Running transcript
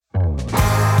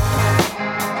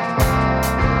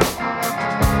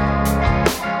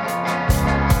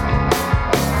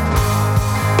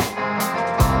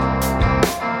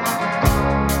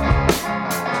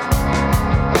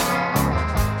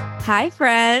Hi,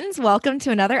 friends. Welcome to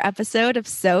another episode of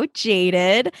So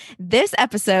Jaded. This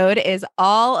episode is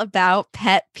all about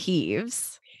pet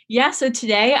peeves. Yeah, so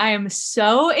today I am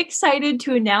so excited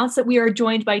to announce that we are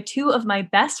joined by two of my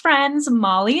best friends,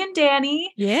 Molly and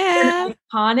Danny. Yeah. An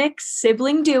iconic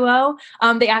sibling duo.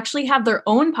 They actually have their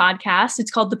own podcast. It's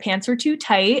called The Pants Are Too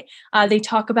Tight. They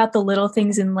talk about the little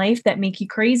things in life that make you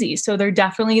crazy. So they're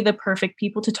definitely the perfect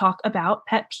people to talk about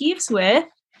pet peeves with.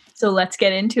 So let's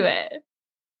get into it.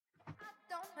 I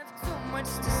don't have too much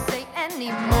to say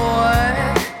anymore.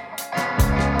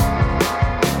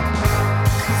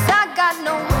 'Cause I got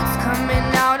no words coming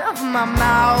out of my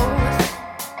mouth.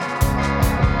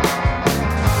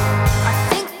 I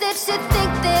think that you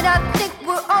think that I think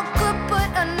we're all good, but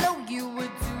I know you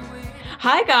would do it.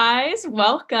 Hi, guys.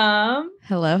 Welcome.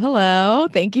 Hello, hello.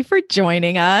 Thank you for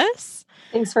joining us.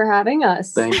 Thanks for having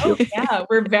us. Thank you. Oh, yeah,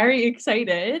 we're very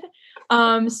excited.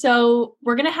 So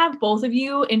we're going to have both of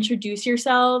you introduce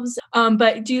yourselves,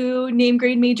 but do name,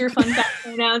 grade, major, fun fact,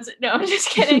 pronouns. No, I'm just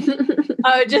kidding.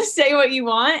 Just say what you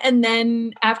want. And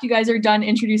then after you guys are done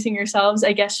introducing yourselves,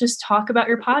 I guess just talk about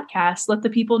your podcast. Let the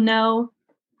people know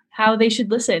how they should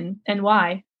listen and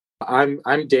why. I'm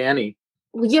Danny.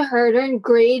 You heard her in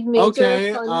grade major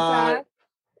Okay, fun fact.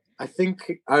 I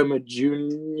think I'm a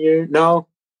junior. No,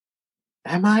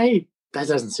 am I? That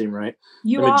doesn't seem right.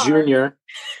 You I'm are a junior.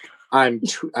 I'm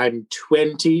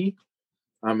 20.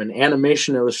 I'm an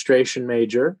animation illustration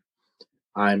major.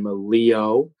 I'm a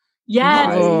Leo.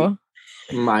 Yes. Oh.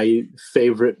 My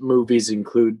favorite movies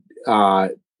include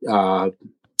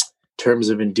Terms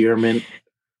of Endearment,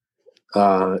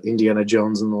 Indiana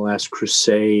Jones and the Last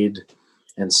Crusade,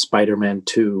 and Spider-Man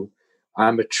 2.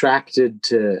 I'm attracted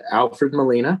to Alfred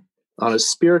Molina on a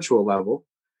spiritual level,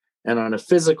 and on a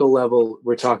physical level,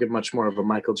 we're talking much more of a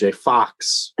Michael J.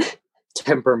 Fox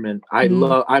temperament.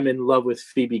 I'm in love with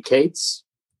Phoebe Cates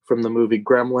from the movie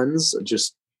Gremlins.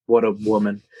 Just what a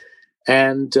woman.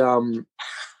 And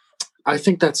I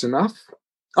think that's enough.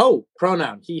 Oh,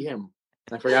 pronoun, he, him.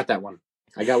 I forgot that one.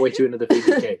 I got way too into the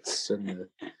Phoebe Cates. And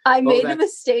I made a that's-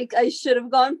 mistake. I should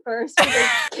have gone first, but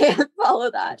I can't follow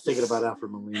I'm that. thinking about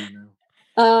Alfred Molina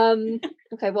now.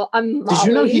 Okay, well, I'm Molly. Did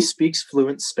you know he speaks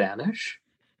fluent Spanish?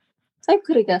 I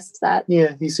could have guessed that.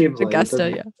 Yeah, he seems like it, Augusta,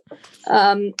 doesn't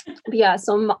yeah. But yeah,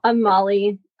 so I'm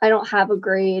Molly. I don't have a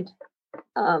grade.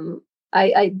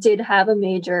 I did have a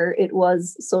major. It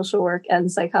was social work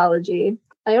and psychology.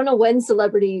 I don't know when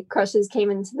celebrity crushes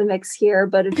came into the mix here,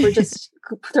 but if we're just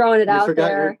throwing it You out forgot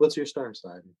there. what's your star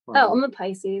sign? Oh, I'm a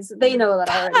Pisces. They know that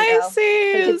already. though. They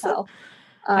can Pisces. tell.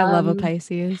 I love a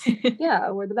Pisces.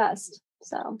 Yeah, we're the best.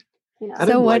 So, you know. I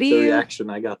didn't So what like do the you- reaction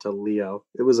I got to Leo.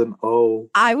 It was an O.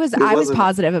 I was wasn't-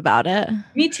 positive about it.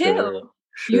 Me too.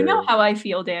 Sure. You know how I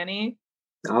feel, Danny.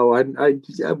 Oh,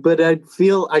 yeah, but I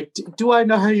feel. Do I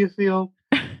know how you feel?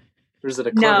 Or is it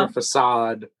a clever No.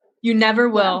 facade You never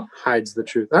will. hides the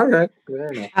truth? All right,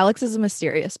 fair enough. Alex is a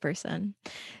mysterious person.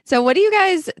 So what do you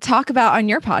guys talk about on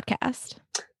your podcast?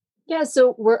 Yeah,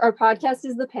 so our podcast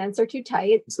is The Pants Are Too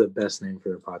Tight, It's the best name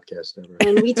for a podcast ever.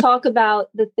 and we talk about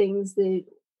the things that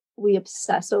we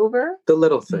obsess over, The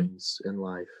little things in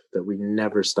life that we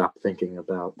never stop thinking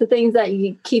about. the things that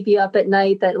keep you up at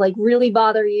night that like really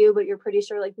bother you, but you're pretty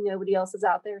sure like nobody else is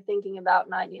out there thinking about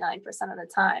 99% of the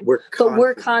time. But we're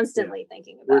confident, constantly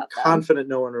thinking yeah. We're about them. confident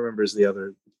no one remembers the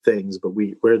other things, but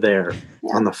we're there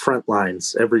Yeah. on the front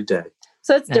lines every day.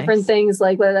 So it's different Nice. things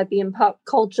like whether that be in pop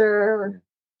culture or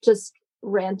just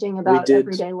ranting about did-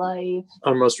 everyday life.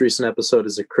 Our most recent episode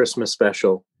is a Christmas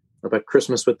special about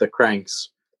Christmas with the Cranks,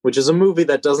 which is a movie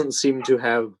that doesn't seem to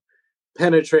have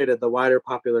penetrated the wider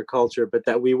popular culture, but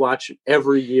that we watch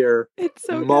every year, It's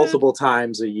so multiple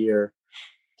times a year.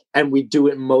 And we do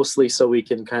it mostly so we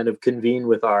can kind of convene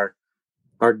with our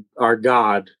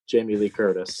god, Jamie Lee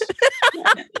Curtis.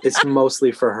 It's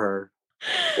mostly for her.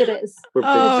 It is. We're big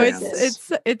Oh,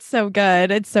 fans. it's so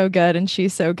good. It's so good, and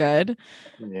she's so good.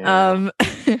 Yeah.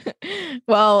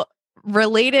 Well,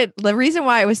 the reason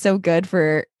why it was so good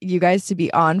for you guys to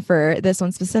be on for this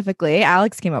one specifically,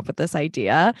 Alex came up with this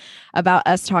idea about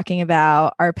us talking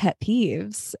about our pet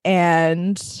peeves,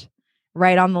 and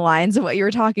right on the lines of what you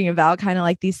were talking about, kind of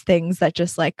like these things that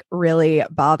just like really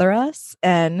bother us.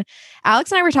 And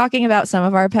Alex and I were talking about some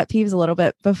of our pet peeves a little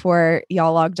bit before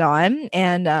y'all logged on,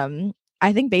 and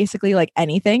I think basically like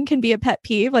anything can be a pet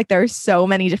peeve. Like there are so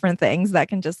many different things that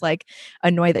can just like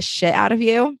annoy the shit out of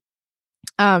you.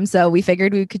 So we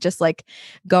figured we could just like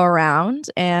go around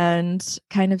and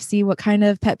kind of see what kind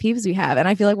of pet peeves we have. And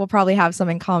I feel like we'll probably have some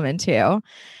in common too.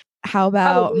 How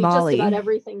about Probably Molly? just about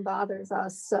everything bothers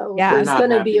us. So Yeah. there's We're not going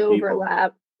to happy be people.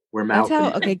 overlap. We're That's how,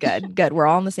 malcontent. okay, good. We're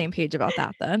all on the same page about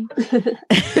that then.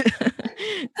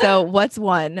 So what's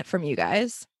one from you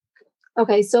guys?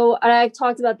 Okay, so I've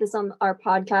talked about this on our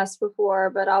podcast before,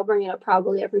 but I'll bring it up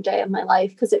probably every day of my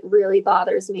life because it really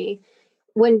bothers me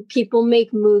when people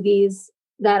make movies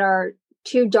that are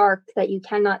too dark that you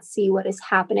cannot see what is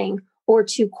happening, or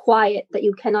too quiet that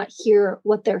you cannot hear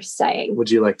what they're saying. Would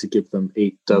you like to give them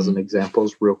 8 dozen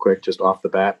examples real quick, just off the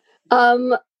bat?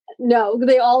 No,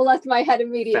 they all left my head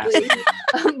immediately.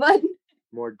 But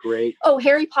More great. oh,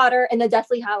 Harry Potter and the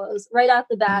Deathly Hallows, right off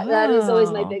the bat. That is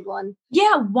always my big one.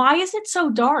 Yeah, why is it so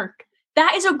dark?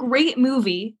 That is a great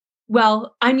movie.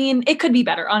 Well, I mean, it could be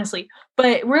better, honestly.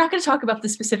 But we're not going to talk about the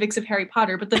specifics of Harry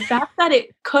Potter. But the fact that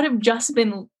it could have just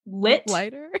been lit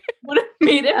Lighter. would have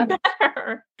made it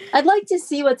better. I'd like to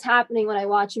see what's happening when I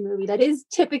watch a movie. That is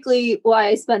typically why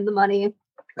I spend the money.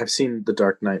 I've seen The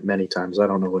Dark Knight many times. I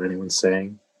don't know what anyone's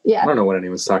saying. I Yeah. don't know what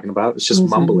anyone's talking about. It's just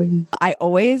mumbling. I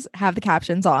always have the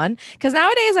captions on because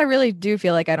nowadays I really do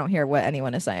feel like I don't hear what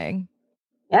anyone is saying.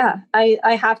 Yeah, I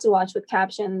have to watch with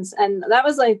captions. And that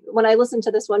was like when I listened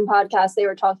to this one podcast, they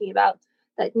were talking about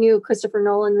that new Christopher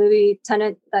Nolan movie,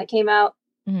 Tenet, that came out.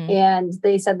 Mhm. And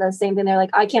they said the same thing. They're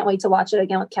like, I can't wait to watch it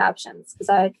again with captions because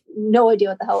I had no idea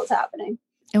what the hell is happening.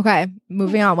 Okay,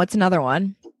 moving on. What's another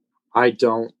one? I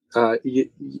don't.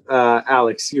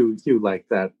 Alex, you like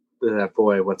that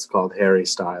boy, what's called Harry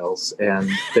Styles, and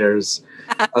there's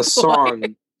a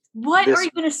song. What This- are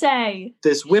you going to say?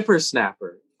 This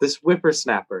whippersnapper,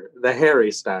 the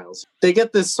Harry Styles. They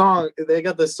got this song.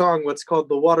 What's called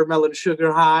the Watermelon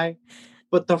Sugar High.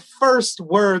 But the first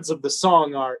words of the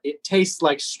song are, "It tastes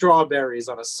like strawberries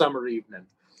on a summer evening."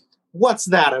 What's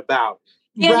that about?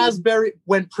 Yeah. Raspberry.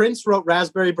 When Prince wrote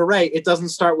Raspberry Beret, it doesn't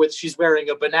start with "she's wearing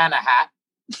a banana hat."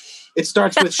 It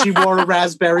starts with "she wore a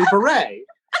raspberry beret."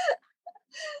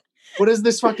 What is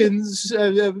this fucking?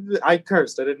 I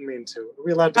cursed. I didn't mean to. Are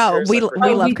we allowed to Oh, curse? we I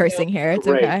forgot. love we do. cursing here. It's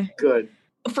Great. okay. Good.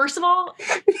 First of all,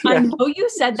 I know you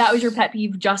said that was your pet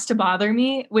peeve just to bother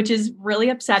me, which is really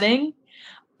upsetting.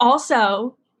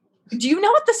 Also, do you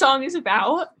know what the song is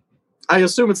about? I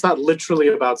assume it's not literally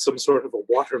about some sort of a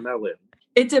watermelon.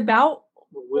 It's about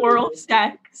oral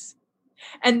sex.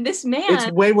 And this man,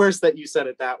 It's way worse that you said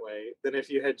it that way than if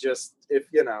you had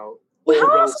Well, how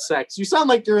oral else- sex. You sound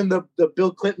like you're in the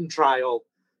Bill Clinton trial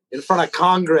in front of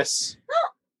Congress.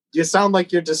 You sound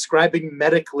like you're describing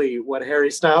medically what Harry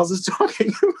Styles is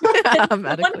talking about. someone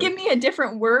Medically. give me a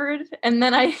different word, and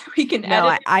then we can No,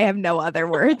 edit. I have no other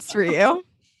words for you.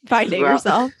 Find it Well-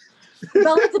 yourself.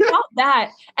 Well, it's about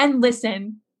that. And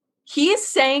listen, he's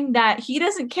saying that he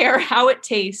doesn't care how it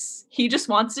tastes. He just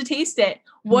wants to taste it.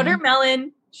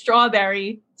 Watermelon,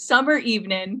 strawberry, summer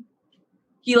evening.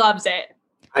 He loves it.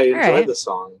 I enjoyed right. the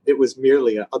song. It was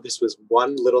merely this was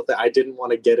one little thing. I didn't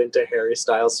want to get into Harry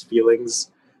Styles'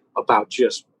 feelings about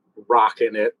just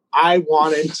rocking it. I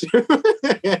wanted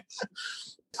to.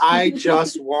 I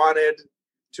just wanted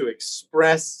to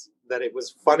express that it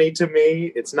was funny to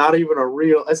me. It's not even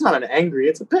it's not an angry,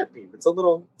 it's a pet peeve. It's a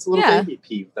little Yeah. baby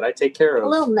peeve that I take care of. A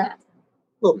little nap.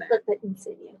 Little nap. Let that eats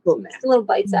in you. Little nap. A little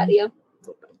bites out of you.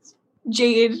 Little bites.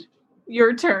 Jade,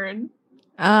 your turn.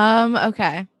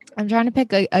 Okay. I'm trying to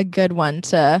pick a good one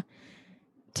to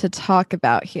talk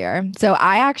about here. So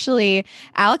Alex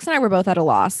and I were both at a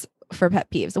loss for pet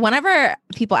peeves. Whenever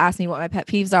people ask me what my pet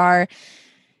peeves are,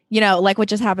 like what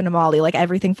just happened to Molly, like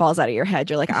everything falls out of your head.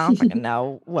 You're like, I don't fucking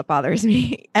know what bothers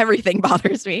me. Everything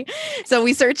bothers me. So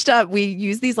we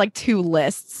use these like 2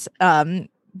 lists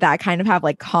that kind of have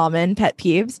like common pet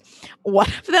peeves. One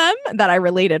of them that I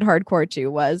related hardcore to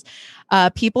was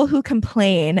people who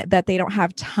complain that they don't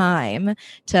have time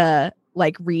to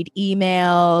like read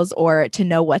emails or to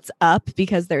know what's up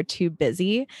because they're too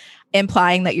busy,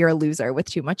 implying that you're a loser with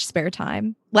too much spare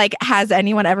time. Like, has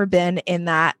anyone ever been in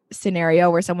that scenario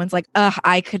where someone's like, ugh,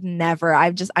 I could never,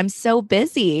 I'm so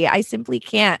busy. I simply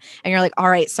can't. And you're like, all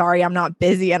right, sorry, I'm not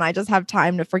busy. And I just have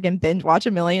time to freaking binge watch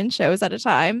a million shows at a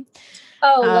time.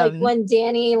 Oh, like Um, when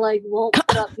Danny won't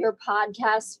put up your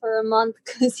podcast for a month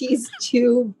because he's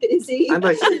too busy. I'd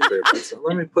like to be clear about something.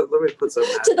 Let me put some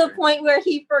To the point where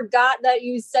he forgot that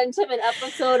you sent him an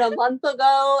episode a month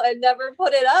ago and never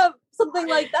put it up. Something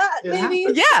like that, It maybe.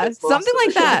 happens. Yeah, It's lost something in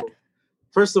like the that. shuffle.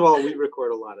 First of all, we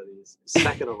record a lot of these.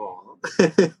 Second of all, Oh,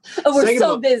 we're Second so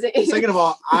of all- busy. Second of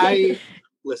all,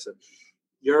 listen.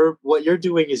 What you're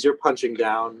doing is you're punching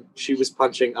down. She was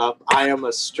punching up. I am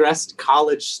a stressed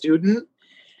college student.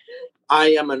 I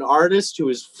am an artist who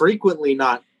is frequently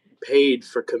not paid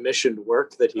for commissioned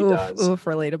work that he does. Oof,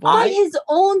 relatable. By his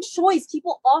own choice.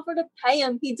 People offer to pay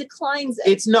him. He declines it.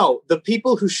 It's the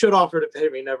people who should offer to pay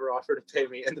me never offer to pay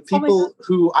me. And the Oh my people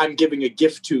who I'm giving a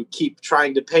gift to keep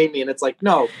trying to pay me. And it's like,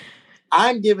 no,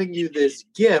 I'm giving you this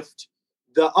gift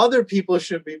the other people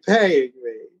should be paying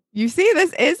me. You see,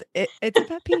 it's a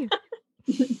pet peeve.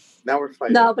 Now we're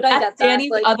fighting. No, but I That's get that.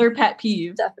 Danny's Like, other pet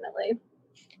peeve. definitely.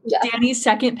 Yeah. Danny's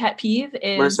second pet peeve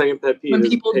My is second pet peeve when is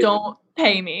people payment. don't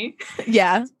pay me.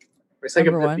 Yeah. My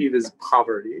second Number pet one. peeve is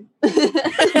poverty.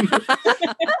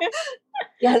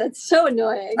 Yeah, that's so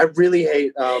annoying. I really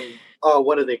hate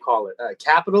what do they call it?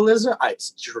 Capitalism.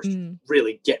 It's just Mm.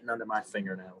 really getting under my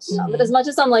fingernails. No, but as much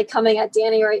as I'm like coming at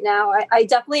Danny right now, I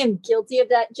definitely am guilty of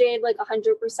that, Jade, like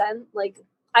 100%. Like,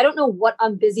 I don't know what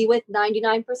I'm busy with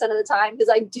 99% of the time because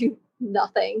I do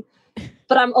nothing.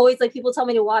 But I'm always like, people tell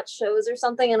me to watch shows or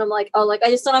something, and I'm like, oh, like I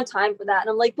just don't have time for that. And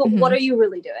I'm like, but what Mhm. are you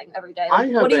really doing every day? I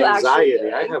Like, have what are you actually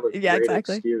anxiety. I doing? have a Yeah, great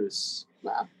exactly. excuse.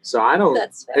 Well, So I don't.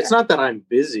 that's fair. It's not that I'm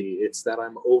busy. It's that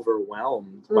I'm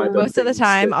overwhelmed by Mhm. the Most of the things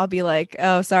time, that- I'll be like,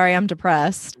 "Oh, sorry, I'm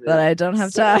depressed, but Yeah. I don't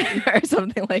have Same. time," or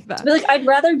something like that. To be like, I'd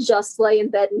rather just lay in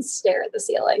bed and stare at the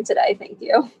ceiling today. Thank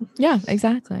you. Yeah,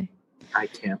 exactly. I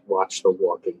can't watch The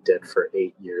Walking Dead for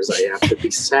 8 years. I have to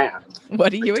be sad.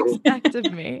 What do you I don't- expect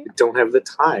of me, I don't have the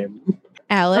time.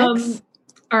 Alex?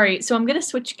 All right, so I'm gonna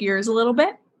switch gears a little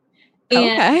bit.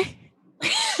 And Okay.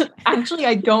 actually,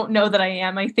 I don't know that I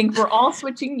am. I think we're all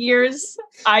switching gears.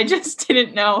 I just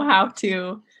didn't know how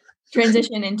to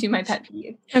transition into my pet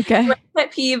peeve. Okay. My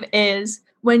pet peeve is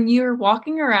when you're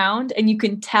walking around and you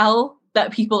can tell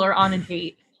that people are on a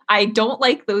date. I don't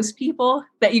like those people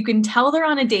that you can tell they're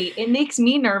on a date. It makes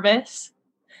me nervous.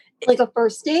 Like a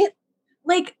first date?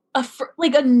 Like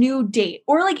a new date,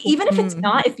 or like even if it's Mhm.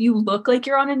 not, if you look like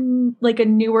you're on a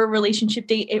newer relationship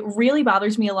date, it really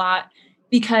bothers me a lot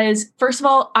because first of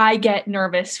all, I get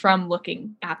nervous from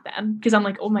looking at them because I'm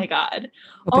like, oh my god.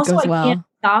 Hope Also, it goes I well. can't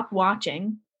stop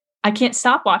watching. I can't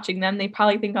stop watching them. They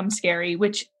probably think I'm scary,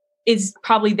 which is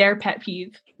probably their pet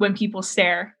peeve when people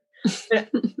stare. But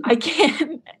I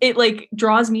can't. It like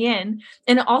draws me in,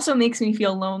 and it also makes me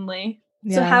feel lonely.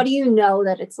 So how do you know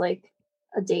that it's like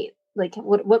a date? Like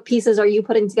what pieces are you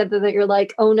putting together that you're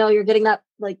like, oh no, you're getting that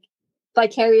like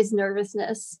vicarious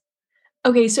nervousness?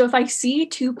 Okay, so if I see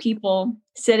two people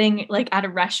sitting like at a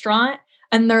restaurant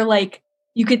and they're like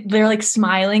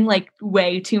smiling like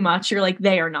way too much, you're like,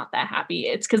 they are not that happy.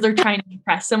 It's because they're trying to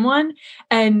impress someone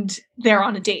and they're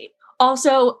on a date.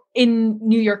 Also in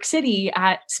New York City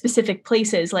at specific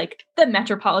places like the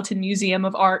Metropolitan Museum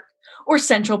of Art or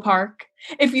Central Park,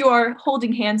 if you are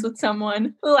holding hands with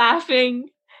someone, laughing,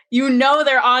 you know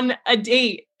they're on a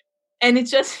date. And it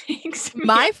just makes me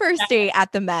My first date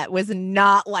at the Met was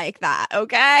not like that.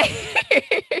 Okay.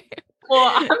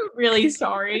 well, I'm really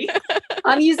sorry.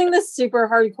 I'm using this super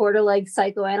hardcore to like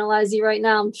psychoanalyze you right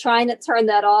now. I'm trying to turn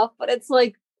that off, but it's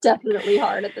like definitely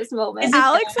hard at this moment. Is it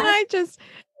Alex and I just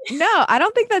no, I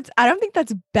don't think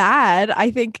that's bad.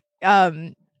 I think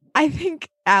Alex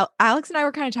and I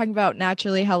were kind of talking about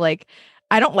naturally how like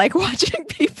I don't like watching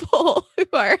people who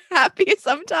are happy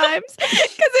sometimes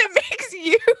because it makes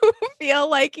you feel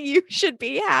like you should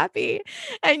be happy.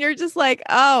 And you're just like,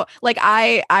 oh, like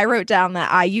I wrote down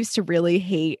that I used to really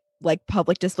hate like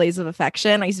public displays of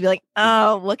affection. I used to be like,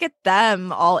 oh, look at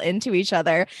them all into each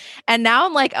other. And now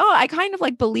I'm like, oh, I kind of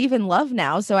like believe in love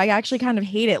now. So I actually kind of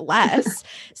hate it less.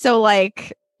 So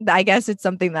like, I guess it's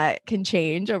something that can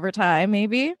change over time,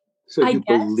 maybe. So I you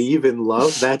guess. believe in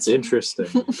love? That's interesting.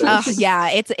 That's- Yeah,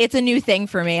 it's a new thing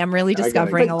for me. I'm really I gotta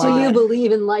discovering But a do lot. you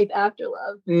believe in life after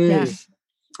love? Yeah.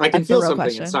 I can That's the feel real something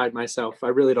question. inside myself. I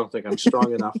really don't think I'm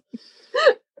strong enough.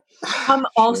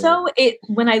 Also,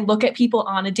 when I look at people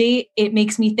on a date, it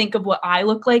makes me think of what I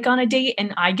look like on a date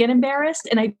and I get embarrassed.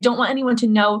 And I don't want anyone to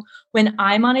know when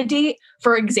I'm on a date.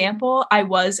 For example, I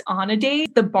was on a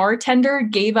date. The bartender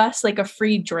gave us like a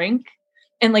free drink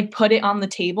and like put it on the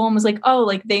table and was like, oh,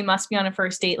 like they must be on a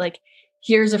first date. Like,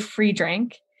 here's a free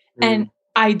drink. And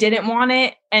I didn't want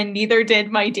it, and neither did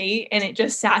my date. And it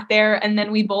just sat there. And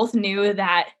then we both knew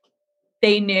that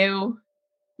they knew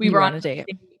we You were were on on a date.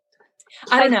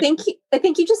 I don't know. I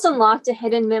think you just unlocked a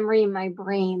hidden memory in my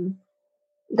brain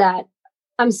that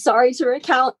I'm sorry to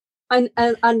recount on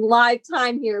live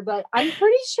time here, but I'm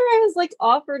pretty sure I was like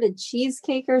offered a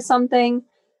cheesecake or something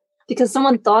because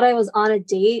someone thought I was on a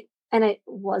date and it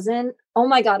wasn't. Oh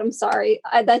my god, I'm sorry.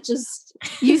 That just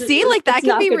You see, like that it's can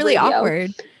not be good really radio.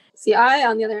 awkward. See,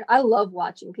 on the other hand, I love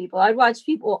watching people. I'd watch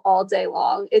people all day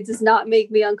long. It does not make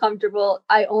me uncomfortable.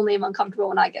 I only am uncomfortable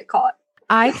when I get caught.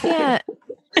 I can't.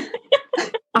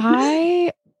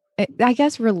 I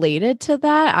guess related to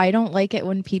that, I don't like it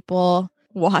when people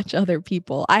watch other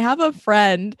people. I have a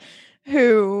friend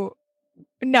who,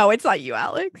 no, it's not you,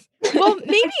 Alex. Well,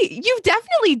 maybe you've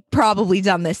definitely probably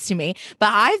done this to me, but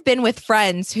I've been with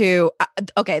friends who,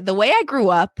 okay, the way I grew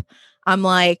up, I'm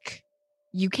like,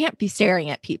 you can't be staring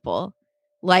at people.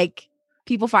 like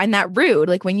people find that rude,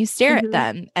 like when you stare Mhm. at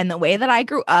them. And the way that I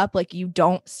grew up, like you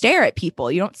don't stare at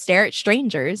people, you don't stare at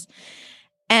strangers.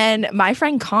 And my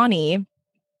friend Connie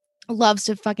loves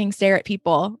to fucking stare at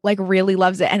people, like really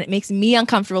loves it. And it makes me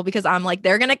uncomfortable because I'm like,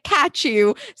 they're going to catch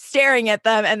you staring at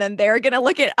them. And then they're going to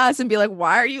look at us and be like,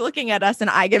 why are you looking at us? And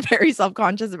I get very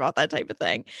self-conscious about that type of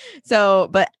thing. So,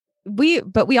 but we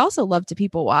also love to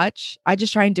people watch. I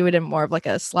just try and do it in more of like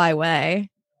a sly way.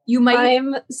 You might.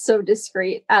 I'm so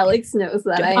discreet. Alex knows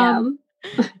that I am.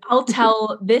 I'll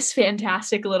tell this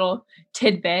fantastic little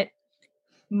tidbit.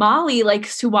 Molly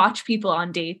likes to watch people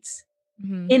on dates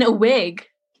Mhm. in a wig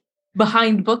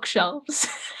behind bookshelves.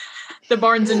 The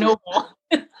Barnes and Noble.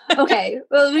 Okay,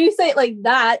 well, when you say it like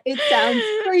that, it sounds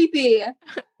creepy.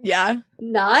 Yeah.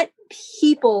 Not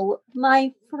people,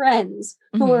 my friends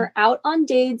who Mhm. are out on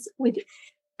dates with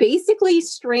basically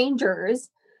strangers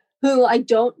who I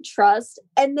don't trust,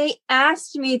 and they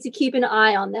asked me to keep an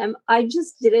eye on them. I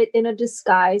just did it in a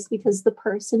disguise because the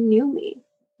person knew me.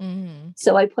 Mhm.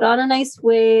 So I put on a nice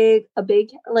wig, a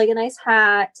nice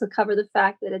hat to cover the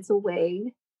fact that it's a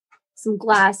wig, some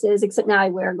glasses, except now I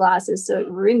wear glasses, so it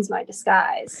ruins my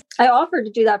disguise. I offered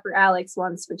to do that for Alex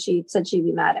once, but she said she'd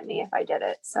be mad at me if I did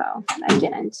it, so I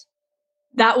didn't.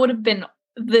 That would have been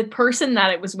the person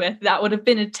that it was with. That would have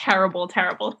been a terrible,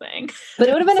 terrible thing. But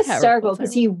it would have been Terrible, hysterical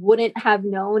because he wouldn't have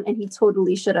known, and he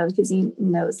totally should have because he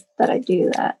knows that I do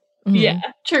that. Mhm. Yeah,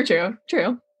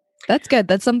 true. That's good.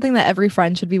 That's something that every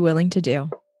friend should be willing to do.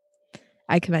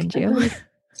 I commend you.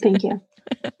 Thank you.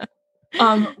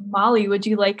 Molly, would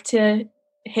you like to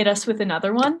hit us with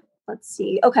another one? Let's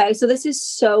see. Okay, so this is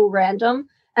so random,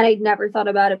 and I'd never thought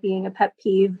about it being a pet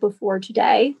peeve before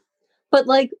today. But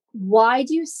like, why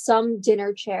do some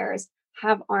dinner chairs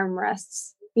have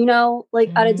armrests? You know,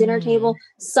 like at a dinner table,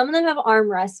 some of them have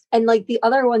armrests, and like the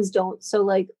other ones don't. So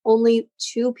like, only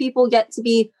 2 people get to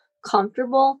be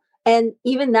comfortable. And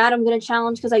even that I'm going to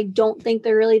challenge because I don't think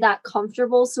they're really that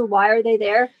comfortable. So why are they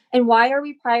there? And why are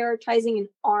we prioritizing an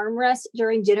armrest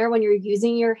during dinner when you're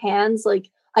using your hands? Like,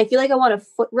 I feel like I want a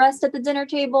footrest at the dinner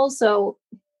table. So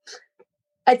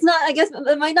it's not, I guess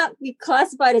it might not be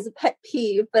classified as a pet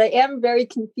peeve, but I am very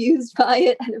confused by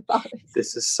it and it bothers me.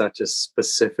 This is such a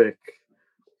specific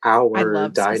I hour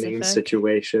love dining specific.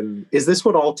 situation. Is this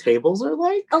what all tables are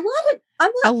like? A lot of,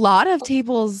 I'm A not, lot of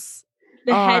tables.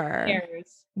 The head Are.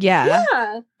 chairs. Yeah.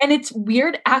 yeah. And it's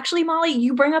weird. Actually, Molly,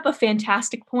 you bring up a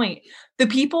fantastic point. The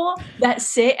people that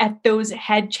sit at those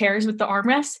head chairs with the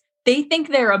armrests, they think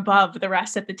they're above the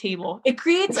rest at the table. It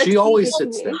creates a She always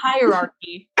table sits there.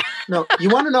 hierarchy. No, you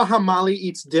want to know how Molly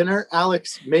eats dinner?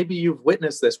 Alex, maybe you've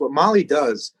witnessed this. What Molly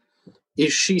does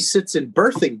is she sits in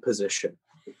birthing position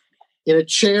in a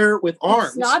chair with arms.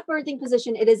 It's not birthing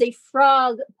position. It is a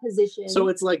frog position. So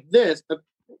it's like this.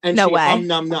 And No she way.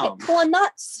 nom nom. Well, I'm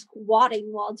not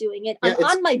squatting while doing it. Yeah, I'm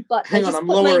it's- on my butt. Hang I on, just I'm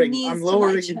put my lowering. knees I'm to my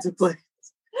lowering chest. into place.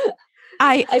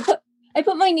 I I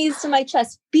put my knees to my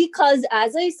chest because,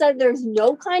 as I said, there's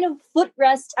no kind of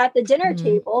footrest at the dinner Mhm.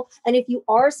 table. And if you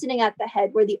are sitting at the head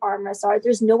where the armrests are,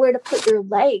 there's nowhere to put your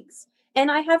legs.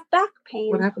 And I have back pain.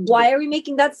 What happened to Why are we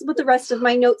making, that's what the rest of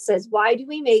my note says. Why do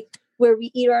we make where we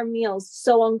eat our meals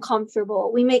so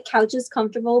uncomfortable? We make couches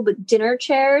comfortable, but dinner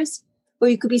chairs where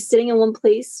you could be sitting in one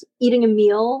place eating a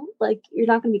meal, like you're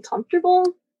not going to be comfortable?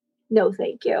 No,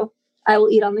 thank you. I will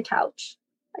eat on the couch.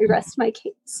 I rest my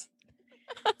case.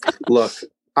 Look,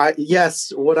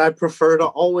 would I prefer to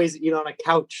always eat on a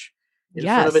couch in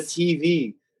front of a Yes.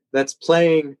 TV that's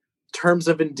playing Terms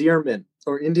of Endearment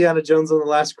or Indiana Jones and the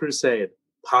Last Crusade?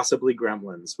 Possibly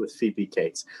Gremlins with Phoebe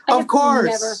Cates. I Of have course.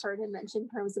 never heard him mention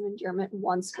Terms of Endearment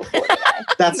once before today.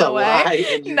 That's No a way. lie.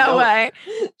 And you know no it. way.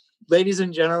 Ladies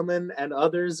and gentlemen and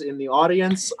others in the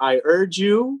audience, I urge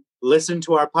you, listen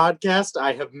to our podcast.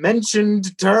 I have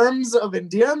mentioned Terms of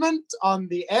Endearment on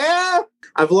the air.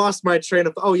 I've lost my train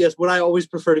of, oh yes, would I always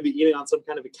prefer to be eating on some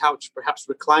kind of a couch, perhaps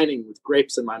reclining with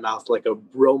grapes in my mouth like a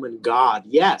Roman god?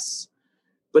 Yes.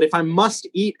 But if I must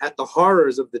eat at the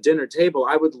horrors of the dinner table,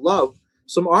 I would love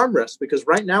some armrests, because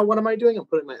right now, what am I doing? I'm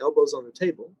putting my elbows on the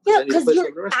table. Yeah, I need to because place you're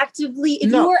them on the rest. actively, if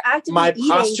No, you were actively my eating,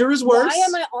 posture is worse. why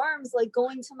are my arms like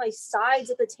going to my sides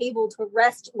of the table to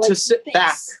rest like To sit this?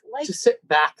 back. Like To sit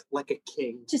back like a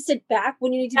king. to sit back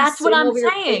when you need to That's be what sitting I'm over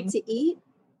your saying. plate to eat?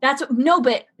 That's what, no,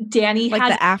 but Danny Like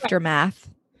has the aftermath.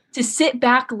 to sit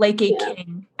back like a Yeah.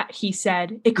 king, he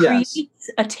said. It Yes. creates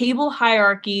a table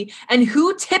hierarchy. And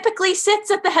who typically sits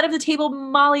at the head of the table?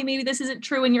 Molly, maybe this isn't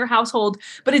true in your household,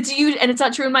 but it's you, and it's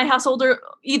not true in my household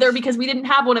either because we didn't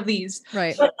have one of these.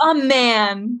 Right. But a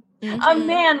man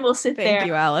Mhm. will sit Thank there.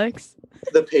 you, Alex.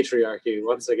 The patriarchy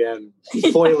once again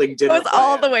foiling It dinner. was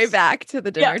all the way plans. back to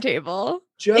the dinner Yeah. table.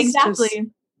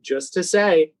 Exactly. Just to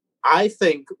say, I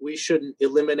think we shouldn't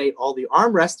eliminate all the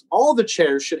armrests. All the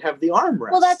chairs should have the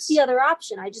armrests. Well, that's the other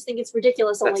option. I just think it's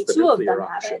ridiculous. That's Only the two of nuclear them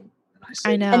have it, option. And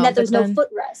say, I know. and that there's but no then-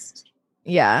 footrest.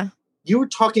 Yeah. You were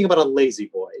talking about a lazy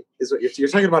boy. Is what you're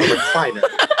talking about a recliner.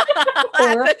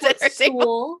 Or a At the dinner table.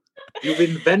 footstool. You've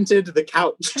invented the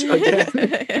couch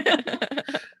again.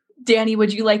 Danny,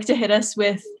 would you like to hit us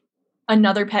with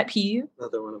another pet peeve?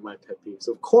 Another one of my pet peeves.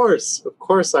 Of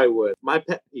course I would. My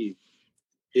pet peeve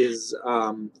is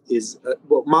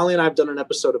well, Molly and I have done an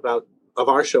episode of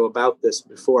our show about this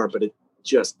before, but it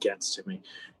just gets to me.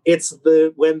 It's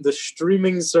when the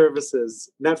streaming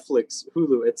services, Netflix,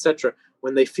 Hulu, etc.,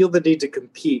 when they feel the need to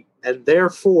compete, and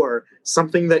therefore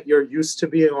something that you're used to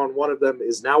being on one of them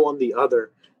is now on the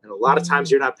other, and a lot of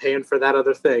times you're not paying for that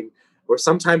other thing, or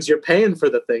sometimes you're paying for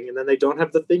the thing and then they don't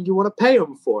have the thing you want to pay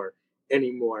them for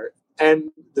anymore. And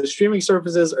the streaming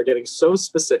services are getting so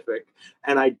specific,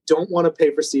 and I don't want to pay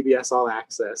for CBS All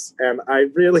Access, and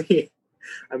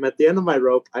I'm at the end of my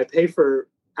rope. I pay for,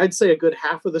 I'd say, a good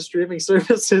half of the streaming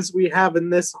services we have in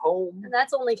this home. And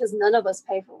that's only because none of us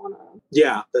pay for one of them.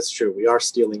 Yeah, that's true. We are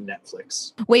stealing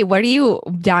Netflix. Wait, what are you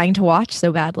dying to watch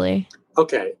so badly?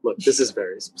 Okay, look, this is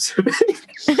very specific.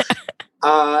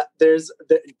 There's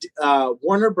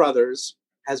Warner Brothers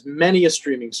has many a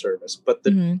streaming service, but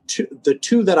the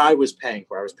two that I was paying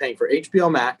for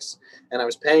HBO Max, and I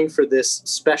was paying for this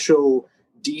special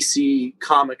DC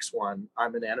Comics one.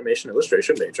 I'm an animation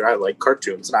illustration major. I like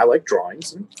cartoons and I like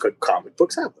drawings, and good comic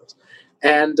books have those.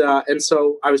 And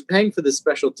so I was paying for this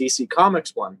special DC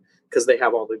Comics one because they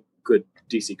have all the good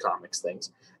DC Comics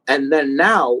things. And then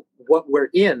now what we're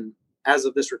in as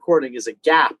of this recording is a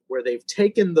gap where they've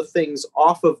taken the things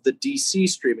off of the DC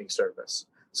streaming service.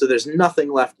 So there's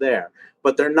nothing left there,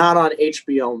 but they're not on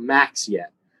HBO Max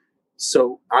yet.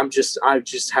 So I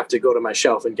just have to go to my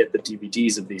shelf and get the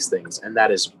DVDs of these things. And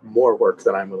that is more work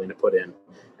than I'm willing to put in.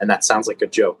 And that sounds like a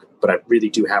joke, but I really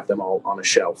do have them all on a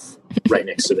shelf right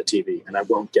next to the TV, and I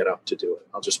won't get up to do it.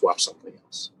 I'll just watch something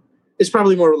else. It's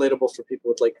probably more relatable for people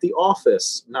with like The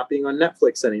Office not being on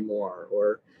Netflix anymore,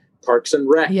 or Parks and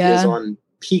Rec is on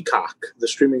Peacock, the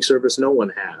streaming service no one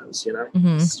has, you know?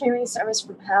 Mm-hmm. Streaming service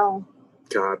from hell.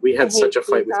 God, we had such a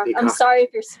fight with Peacock. I'm sorry if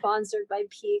you're sponsored by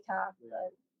Peacock,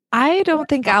 but I don't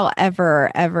think I'll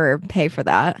ever pay for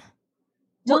that.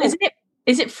 Well, is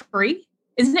it free?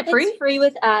 Isn't it free? It's free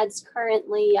with ads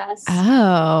currently, yes.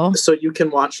 Oh. So you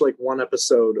can watch like one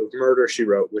episode of Murder, She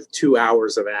Wrote with 2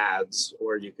 hours of ads,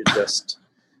 or you could just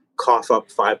cough up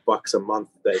 $5 a month,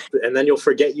 and then you'll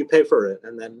forget you pay for it.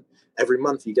 And then every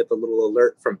month you get the little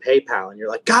alert from PayPal, and you're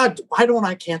like, God, why don't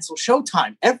I cancel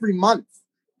Showtime every month?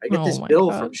 I get this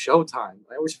bill from Showtime.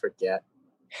 I always forget.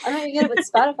 I don't even get it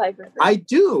with Spotify for free. I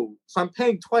do. So I'm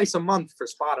paying twice a month for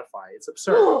Spotify. It's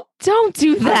absurd. Don't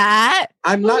do that.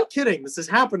 I'm not kidding. This is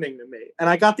happening to me. And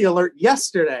I got the alert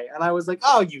yesterday, and I was like,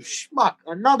 oh, you schmuck.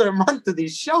 Another month of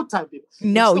these Showtime people.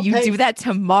 No, you do that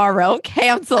tomorrow.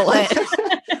 Cancel it.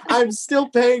 I'm still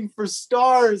paying for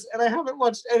Stars, and I haven't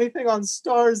watched anything on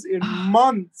Stars in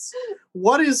months.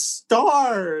 What is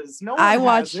Stars? No one I has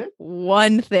watch it.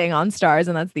 one thing on Stars,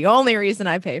 and that's the only reason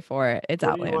I pay for it. It's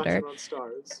What are you Outlander. watching on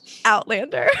Stars?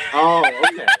 Outlander. Oh,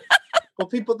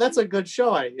 okay. Well, that's a good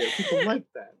show, I hear. People like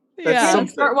that. That's Yeah.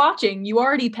 something. Start watching. You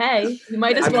already pay. You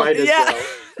might as I well. might as Yeah.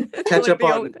 well catch Like up the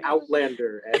on only thing.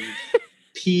 Outlander and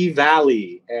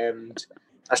P-Valley, and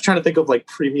I was trying to think of like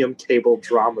premium cable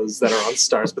dramas that are on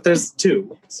Stars, but there's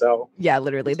 2. So Yeah,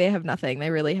 literally. They have nothing. They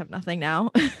really have nothing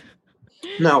now.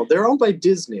 no, they're owned by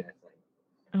Disney, I think.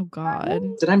 Oh,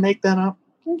 God. Did I make that up?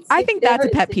 I think that's a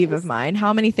pet peeve of Disney. mine.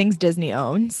 How many things Disney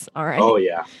owns? All right. Oh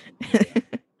yeah.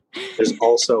 There's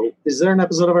also, is there an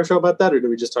episode of our show about that, or do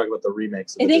we just talk about the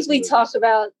remakes? Of I the think Disney we movies? talk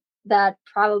about that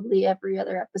probably every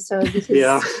other episode because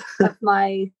Yeah. of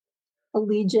my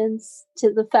allegiance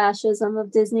to the fascism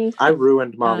of Disney. I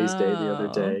ruined Molly's day the other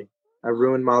Oh. day. I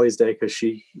ruined Molly's day because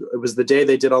it was the day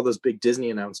they did all those big Disney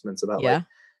announcements about Yeah. like,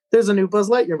 there's a new Buzz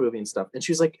Lightyear movie and stuff. And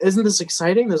she's like, isn't this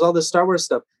exciting? There's all this Star Wars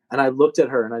stuff. And I looked at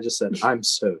her and I just said, I'm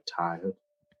so tired.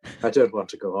 I don't want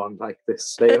to go on like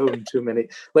this. They own too many.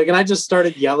 Like, and I just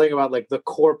started yelling about like the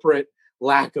corporate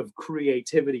lack of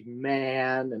creativity,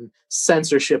 man, and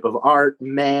censorship of art,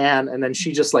 man. And then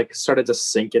she just like started to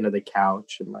sink into the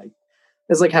couch, and like,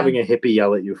 it's like having a hippie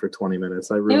yell at you for 20 minutes.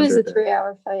 I It ruined was her a day.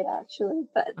 3-hour fight, actually,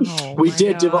 but Oh, We my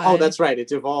did. Oh, God. that's right. It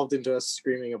devolved into us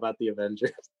screaming about the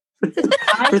Avengers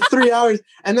for 3 hours.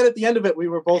 And then at the end of it, we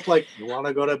were both like, you want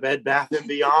to go to Bed Bath &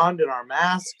 Beyond in our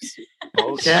masks?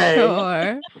 Okay.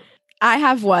 Sure. I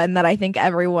have one that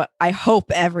I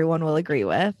hope everyone will agree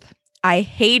with. I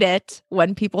hate it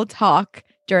when people talk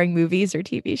during movies or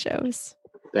TV shows.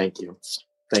 Thank you.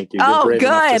 Thank you. Oh, You're brave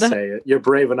enough to good. say it. You're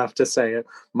brave enough to say it.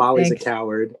 Molly's Thanks. a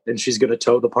coward, and she's going to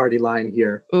toe the party line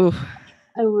here. Ooh.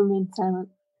 I will remain silent.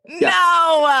 Yeah.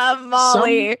 No,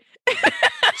 Molly.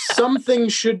 Some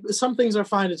things are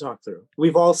fine to talk through.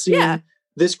 We've all seen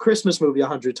this Christmas movie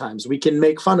 100 times. We can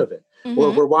make fun of it. Mhm.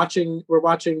 Or we're watching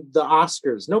the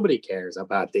Oscars. Nobody cares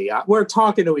about we're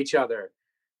talking to each other.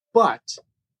 But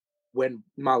when,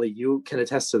 Molly, you can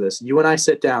attest to this, you and I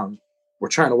sit down, we're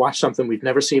trying to watch something we've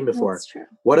never seen before. That's true.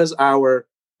 What does our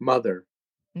mother,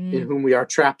 Mm. in whom we are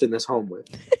trapped in this home with,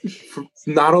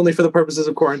 not only for the purposes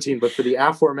of quarantine, but for the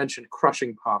aforementioned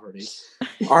crushing poverty,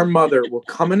 our mother will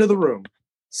come into the room,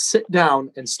 sit down,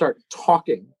 and start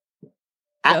talking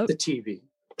at Yep. the TV,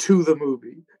 to the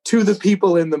movie, to the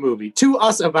people in the movie, to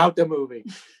us about the movie.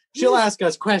 She'll ask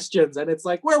us questions, and it's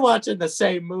like, we're watching the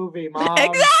same movie, Mom.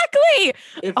 Exactly.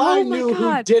 If Oh I my knew who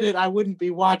God. did it, I wouldn't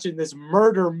be watching this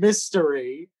murder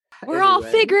mystery. We're all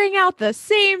Anyway. figuring out the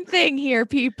same thing here,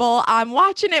 people. I'm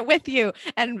watching it with you.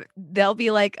 And they'll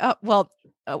be like, oh, well,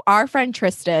 our friend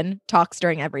Tristan talks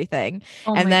during everything.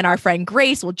 Oh And my then God. our friend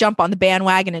Grace will jump on the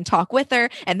bandwagon and talk with her.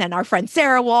 And then our friend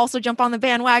Sarah will also jump on the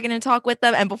bandwagon and talk with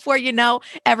them. And before you know,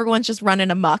 everyone's just running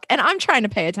amok. And I'm trying to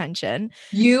pay attention.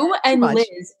 You and much.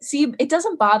 Liz, see, it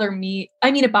doesn't bother me.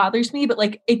 I mean, it bothers me, but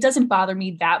like, it doesn't bother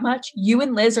me that much. You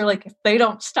and Liz are like, if they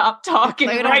don't stop talking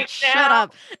They don't right shut now.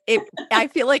 up. I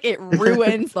feel like it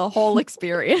ruins the whole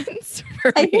experience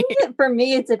for I me. think that for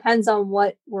me, it depends on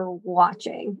what we're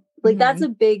watching. Like, that's a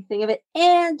big thing of it.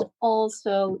 And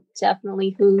also,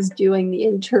 definitely who's doing the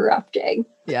interrupting.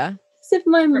 Yeah. Because if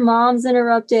my mom's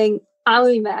interrupting, I'm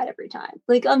going to be mad every time.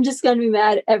 Like, I'm just going to be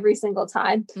mad every single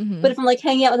time. Mhm. But if I'm like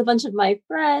hanging out with a bunch of my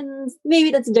friends, maybe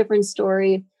that's a different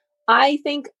story. I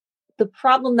think the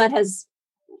problem that has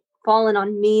fallen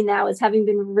on me now is having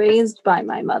been raised by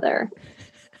my mother.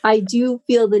 I do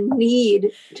feel the need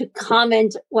to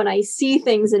comment when I see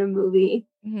things in a movie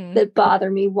Mhm. that bother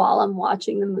me while I'm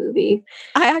watching the movie.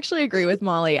 I actually agree with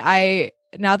Molly.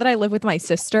 Now that I live with my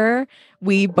sister,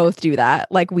 we both do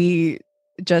that. Like we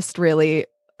just really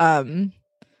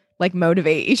like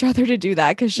motivate each other to do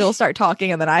that because she'll start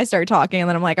talking and then I start talking and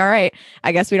then I'm like, all right,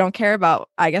 I guess I don't care about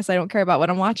what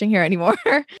I'm watching here anymore.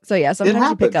 So yeah, sometimes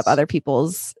you pick up happens. other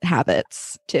people's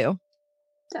habits too.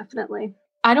 Definitely.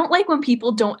 I don't like when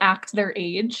people don't act their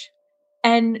age.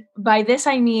 And by this,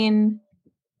 I mean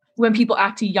when people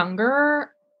act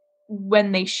younger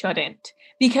when they shouldn't.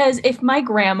 Because if my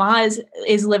grandma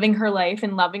is living her life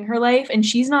and loving her life and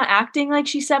she's not acting like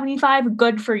she's 75,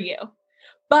 good for you.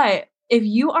 But if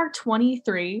you are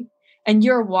 23 and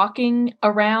you're walking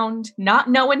around not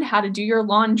knowing how to do your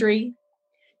laundry,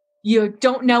 you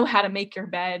don't know how to make your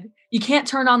bed, you can't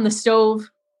turn on the stove,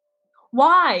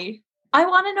 why? I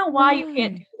want to know why you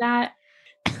can't do that.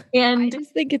 I And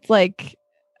just think it's like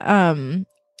that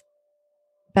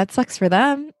sucks for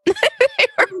them.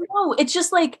 no, it's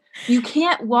just like you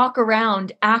can't walk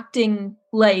around acting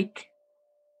like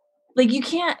you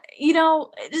can't,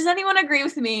 does anyone agree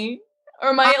with me? Or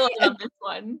am I alone on this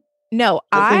one? No,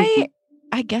 I think-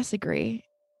 I guess agree.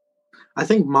 I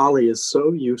think Molly is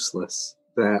so useless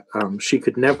that she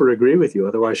could never agree with you.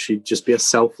 Otherwise, she'd just be a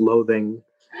self-loathing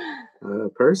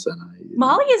person.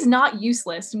 Molly is not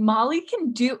useless. Molly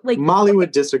can do Molly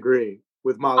would disagree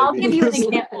with Molly. I'll being give you an useless.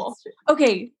 example.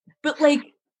 Okay, but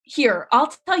here,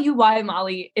 I'll tell you why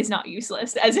Molly is not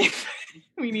useless, as if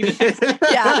we need a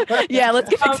Yeah, let's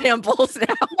give examples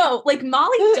now. No,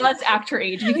 Molly does act her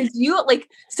age because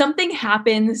something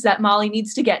happens that Molly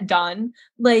needs to get done.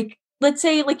 Let's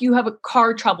say you have a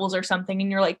car troubles or something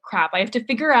and you're like, crap, I have to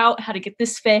figure out how to get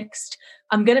this fixed.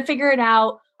 I'm going to figure it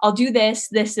out. I'll do this.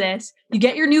 You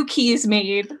get your new keys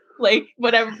made,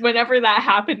 whenever that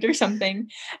happened or something.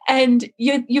 And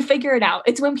you figure it out.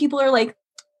 It's when people are like,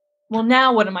 well,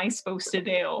 now what am I supposed to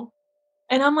do?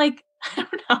 And I'm like, I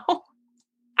don't know.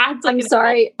 I'm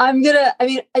sorry.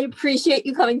 I appreciate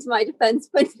you coming to my defense,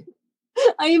 but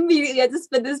I immediately had to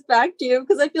spin this back to you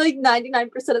because I feel like 99%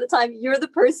 of the time you're the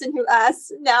person who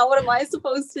asks, now what am I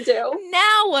supposed to do?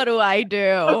 Now what do I do?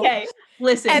 Okay,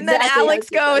 listen. And then Exactly,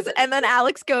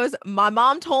 Alex goes, my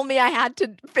mom told me I had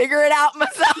to figure it out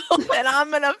myself and I'm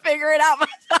going to figure it out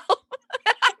myself.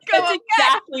 That's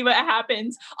exactly what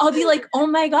happens. I'll be like, oh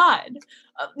my God.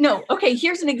 No, okay,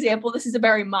 here's an example. This is a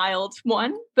very mild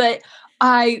one, but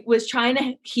I was trying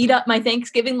to heat up my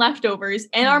Thanksgiving leftovers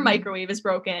and our microwave is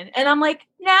broken. And I'm like,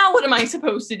 now what am I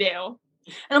supposed to do?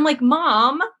 And I'm like,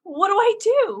 Mom, what do I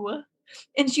do?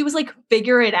 And she was like,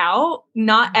 figure it out.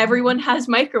 Not everyone has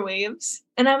microwaves.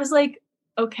 And I was like,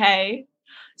 okay.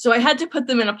 So I had to put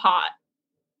them in a pot.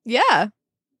 Yeah.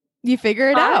 You figure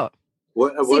it Pot? out.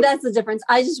 See, that's the difference.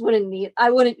 I just I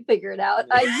wouldn't figure it out.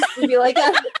 I just would be like,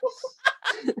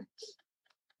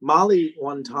 Molly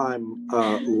one time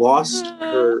lost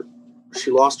her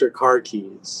car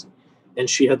keys, and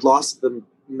she had lost them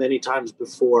many times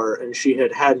before, and she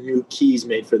had new keys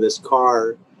made for this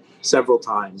car several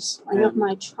times. I got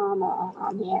my trauma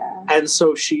on here. And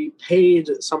so she paid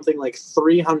something like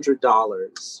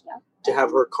 $300 to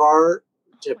have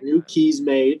new keys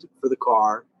made for the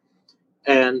car.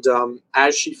 And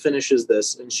as she finishes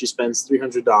this and she spends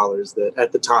 $300 that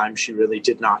at the time she really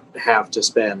did not have to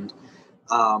spend,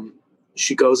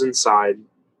 she goes inside,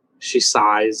 she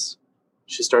sighs,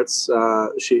 she starts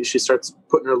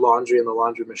putting her laundry in the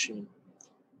laundry machine.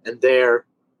 And there,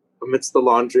 amidst the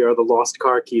laundry, are the lost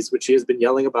car keys, which she has been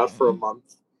yelling about for a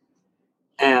month.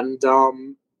 And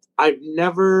I've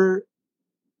never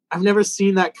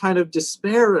seen that kind of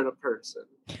despair in a person.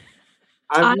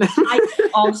 I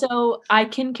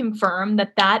can confirm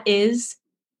that is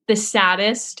the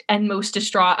saddest and most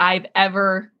distraught I've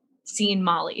ever seen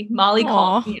Molly. Molly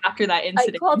called me after that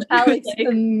incident. I called Alex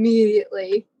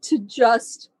immediately to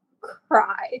just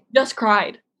cry. Just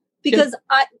cried. Because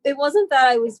it wasn't that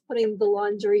I was putting the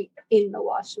laundry in the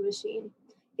washing machine.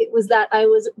 It was that I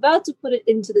was about to put it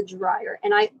into the dryer,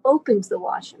 and I opened the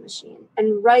washing machine,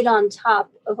 and right on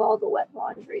top of all the wet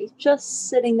laundry, just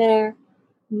sitting there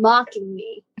mocking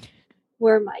me,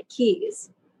 were my keys.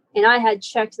 And I had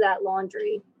checked that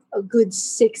laundry a good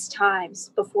 6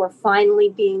 times before finally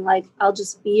being like, I'll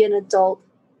just be an adult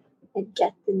and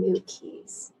get the new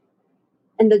keys.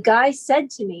 And the guy said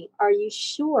to me, are you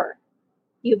sure?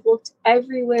 You've looked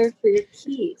everywhere for your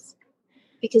keys,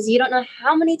 because you don't know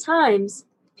how many times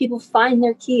people find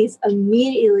their keys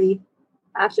immediately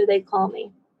after they call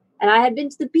me. And I had been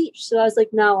to the beach, so I was like,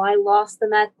 no, I lost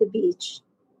them at the beach.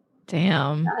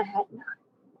 Damn. I had not.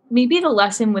 Maybe the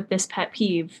lesson with this pet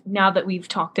peeve, now that we've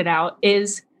talked it out,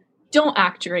 is don't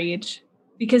act your age,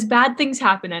 because bad things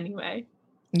happen anyway.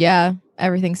 Yeah,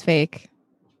 everything's fake.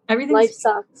 Life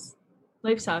sucks.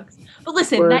 Life sucks. But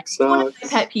listen, that's one of my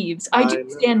pet peeves. I do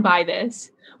stand by this.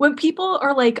 When people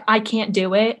are like, I can't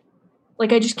do it,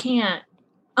 like I just can't.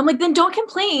 I'm like, then don't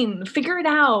complain. Figure it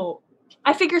out.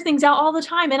 I figure things out all the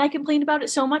time, and I complain about it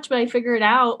so much, but I figure it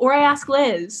out. Or I ask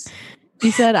Liz. He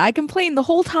said, I complained the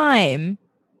whole time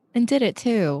and did it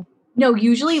too. No,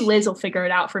 usually Liz will figure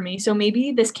it out for me. So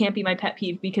maybe this can't be my pet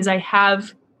peeve because I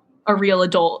have a real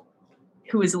adult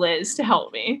who is Liz to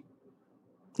help me.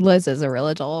 Liz is a real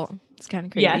adult. It's kind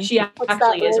of crazy. Yeah, she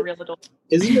actually is a real adult.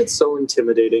 Isn't it so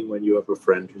intimidating when you have a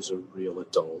friend who's a real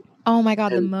adult? Oh my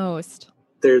God, And the most.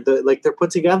 They're put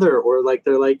together, or like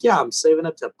they're like, yeah, I'm saving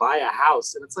up to buy a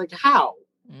house, and it's like, how?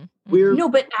 Mm-hmm. No,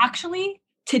 but actually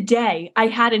today I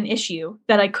had an issue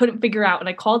that I couldn't figure out, and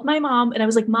I called my mom and I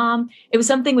was like, Mom, it was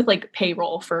something with like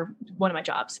payroll for one of my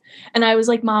jobs, and I was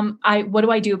like, Mom, what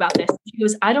do I do about this? She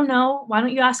goes, I don't know. Why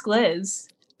don't you ask Liz?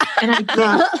 And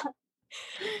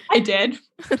I did.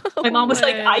 My mom was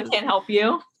like, I can't help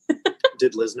you.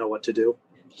 Did Liz know what to do?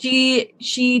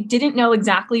 She didn't know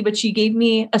exactly, but she gave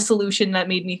me a solution that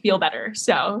made me feel better.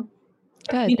 So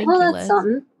good. Thank you, that's Liz.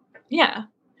 something. Yeah.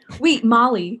 Wait,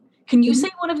 Molly, can you say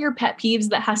one of your pet peeves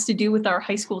that has to do with our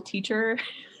high school teacher?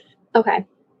 Okay.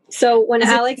 So when Is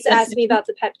it- Alex asked me about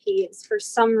the pet peeves, for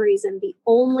some reason, the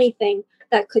only thing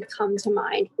that could come to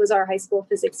mind was our high school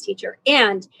physics teacher.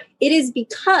 And it is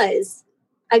because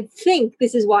I think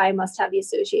this is why I must have the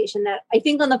association, that I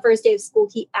think on the first day of school,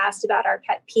 he asked about our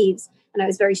pet peeves, and I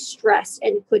was very stressed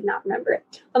and could not remember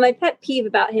it. But my pet peeve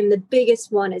about him, the biggest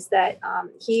one, is that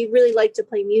he really liked to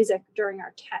play music during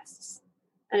our tests.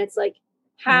 And it's like,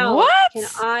 how can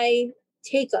I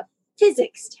take a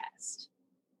physics test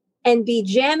and be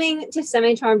jamming to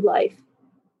Semi-Charmed Life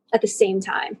at the same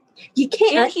time? You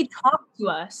can't. And he talked to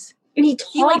us. And he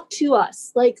talked to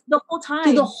us like the whole time.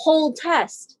 through the whole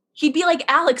test. He'd be like,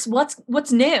 Alex,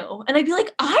 what's new? And I'd be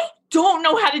like, I don't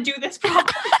know how to do this problem.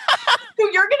 So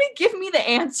you're going to give me the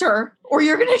answer or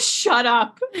you're going to shut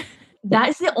up. That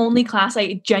is the only class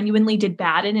I genuinely did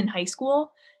bad in high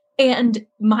school. And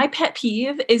my pet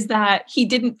peeve is that he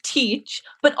didn't teach,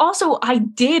 but also I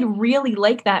did really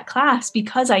like that class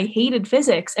because I hated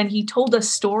physics and he told us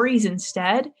stories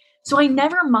instead. So I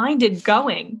never minded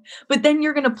going. But then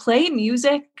you're going to play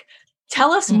music,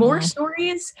 tell us more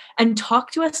stories, and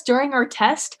talk to us during our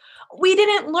test. We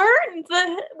didn't learn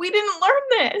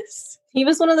this. He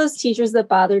was one of those teachers that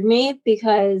bothered me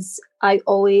because I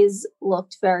always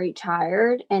looked very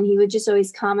tired, and he would just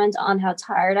always comment on how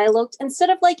tired I looked instead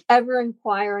of like ever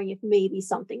inquiring if maybe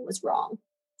something was wrong.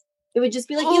 It would just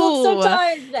be like, "You look so Ooh,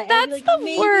 tired today." And I'd be that's like, the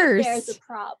maybe there's a worst.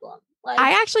 problem. Like,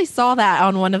 I actually saw that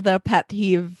on one of the pet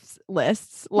peeves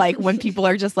lists. Like when people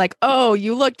are just like, "Oh,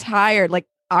 you look tired." Like,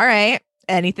 all right,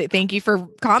 anything. Thank you for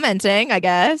commenting, I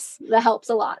guess. that helps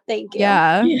a lot. Thank you.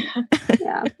 Yeah. Yeah.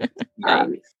 Yeah.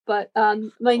 Yikes. But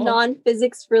my Oh.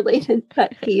 non-physics related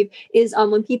pet peeve is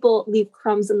when people leave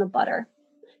crumbs in the butter.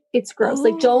 It's gross.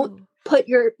 Like, don't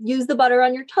use the butter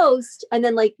on your toast and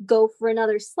then like go for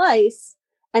another slice,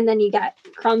 and then you get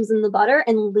crumbs in the butter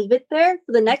and leave it there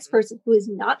for the next person who is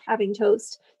not having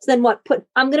toast. So then what?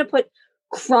 I'm gonna put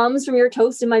crumbs from your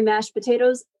toast in my mashed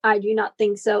potatoes? I do not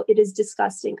think so. It is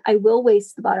disgusting. I will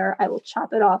waste the butter. I will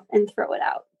chop it off and throw it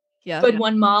out. Yeah. Good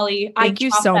one, Molly. Thank you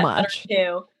chopped so that much. butter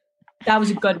too. That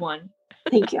was a good one.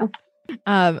 Thank you.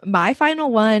 My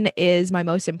final one is my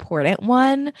most important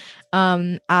one.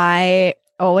 I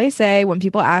always say when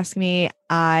people ask me,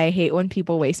 I hate when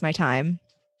people waste my time.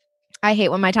 I hate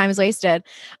when my time is wasted.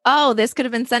 Oh, this could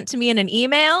have been sent to me in an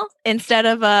email instead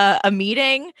of a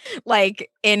meeting.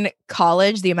 Like in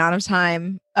college, the amount of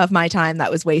time of my time that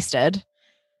was wasted.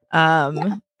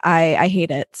 I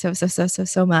hate it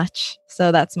so much.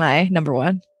 So that's my number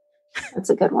one. That's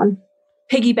a good one.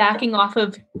 Piggybacking off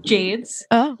of Jade's,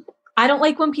 Oh, I don't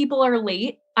like when people are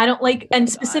late. I don't like, and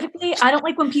specifically, I don't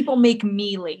like when people make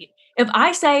me late. If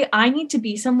I say I need to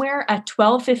be somewhere at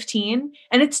 12:15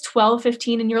 and it's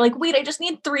 12:15 and you're like, wait, I just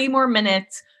need 3 more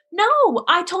minutes. No,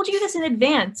 I told you this in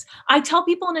advance. I tell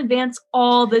people in advance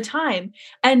all the time.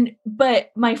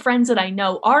 But my friends that I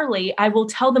know are late. I will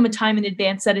tell them a time in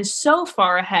advance that is so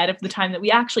far ahead of the time that we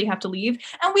actually have to leave.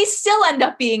 And we still end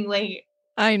up being late.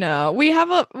 I know. We have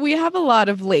a lot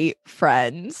of late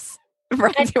friends.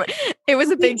 It was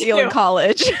a big deal in too.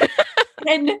 college.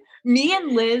 And me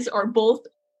and Liz are both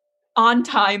on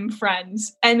time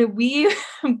friends, and we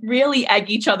really egg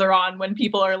each other on when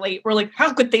people are late. We're like,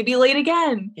 how could they be late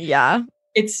again? Yeah.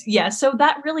 So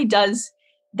that really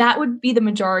that would be the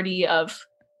majority of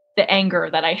the anger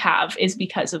that I have is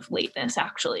because of lateness,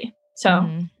 actually. So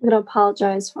Mhm. I'm going to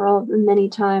apologize for all the many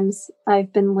times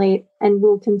I've been late and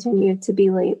will continue to be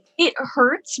late. it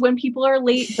hurts when people are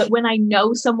late, but when I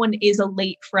know someone is a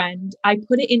late friend, I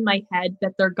put it in my head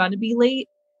that they're going to be late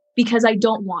because I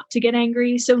don't want to get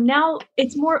angry. So now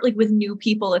it's more like with new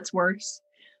people, it's worse.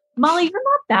 Molly, you're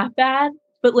not that bad,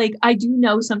 but like I do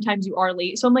know sometimes you are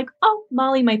late. So I'm like, oh,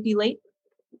 Molly might be late.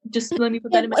 Just let me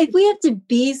put that in my If we have to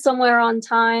be somewhere on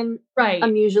time, right.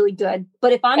 I'm usually good.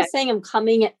 But if I'm Okay. saying I'm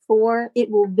coming at 4,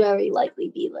 it will very likely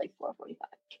be like 4:45.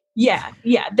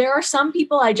 Yeah. There are some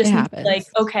people I just It need to be happens. like,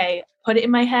 okay, put it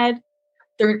in my head.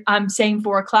 I'm saying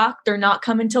 4:00. They're not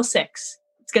coming till 6.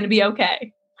 It's gonna be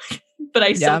okay. But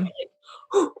I still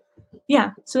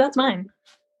yeah. So that's mine.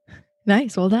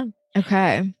 Nice. Well done.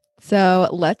 Okay. So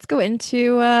let's go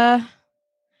into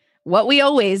what we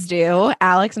always do.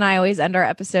 Alex and I always end our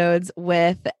episodes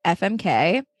with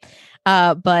FMK.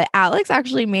 But Alex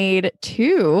actually made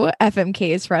 2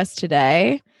 FMKs for us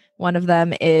today. One of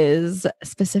them is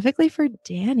specifically for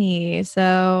Danny. So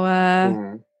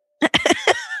Mm.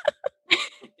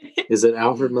 Is it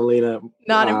Alfred Molina,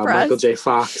 Not impressed. Michael J.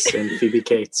 Fox, and Phoebe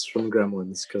Cates from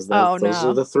Gremlins? Because Oh, those no.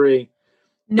 are the 3.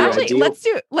 No, Yeah, actually, let's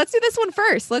do this one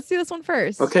first.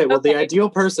 Okay, well, the Okay. ideal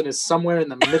person is somewhere in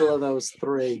the middle of those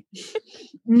 3.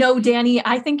 no, Danny,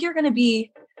 I think you're gonna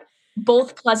be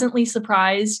both pleasantly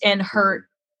surprised and hurt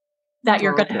that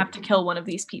you're Oh, gonna okay. have to kill one of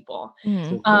these people.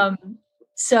 Mhm.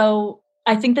 So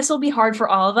I think this will be hard for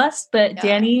all of us, but Yeah.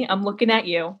 Danny, I'm looking at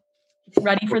you.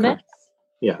 Ready for Okay. this?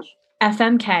 Yes.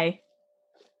 FMK.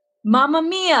 Mamma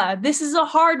Mia, this is a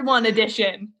hard one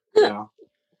edition. Yeah.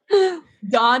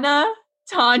 Donna,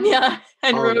 Tanya,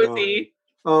 and Oh, no. Rosie.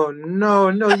 Oh, no,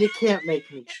 you can't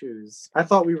make me choose. I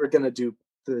thought we were going to do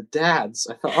the dads.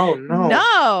 I thought, oh, no.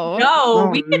 No. No,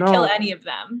 we Oh, could kill no. any of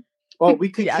them. Well, we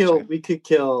could Yeah, kill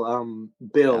true.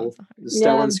 Bill,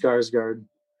 Stellan Skarsgård.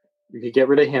 You could get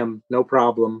rid of him, no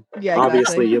problem. Yeah,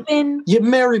 Obviously, exactly. you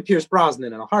marry Pierce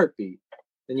Brosnan in a heartbeat.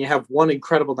 Then you have one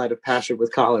incredible night of passion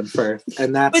with Colin Firth,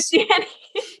 and But that's Danny,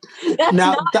 that's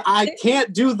now not, I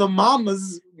can't do the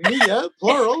Mammas Mia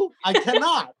plural. I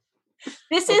cannot.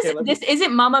 this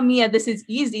isn't Mamma Mia, this is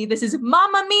easy. This is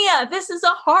Mamma Mia. This is a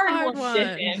hard one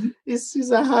edition. This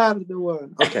is a hard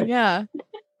one. Okay, Yeah.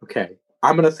 okay.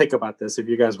 I'm gonna think about this. If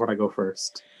you guys want to go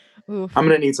first, Oof. I'm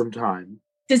gonna need some time.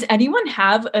 Does anyone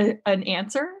have an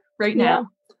answer right now?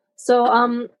 So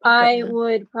I goodness.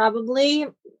 would probably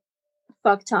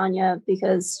fuck Tanya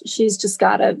because she's just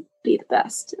gotta be the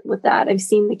best with that. I've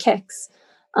seen the kicks.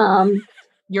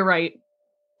 You're right.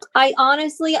 I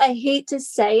honestly, I hate to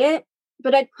say it,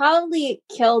 but I'd probably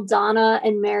kill Donna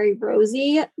and marry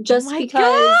Rosie just Oh my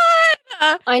because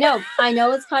God. I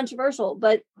know it's controversial,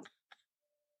 but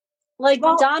like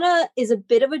Well- Donna is a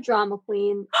bit of a drama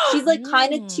queen. She's like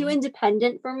kind of too Mm.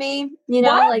 independent for me, you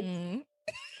know, What? like Mm.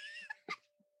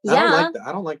 yeah.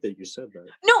 I don't like that you said that.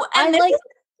 No, I and like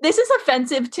this is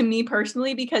offensive to me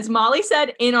personally because Molly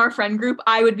said in our friend group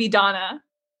I would be Donna.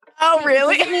 Oh, it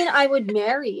really? doesn't mean I would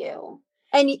marry you.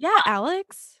 And Yeah,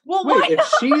 Alex. Well, Wait, why if not?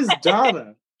 she's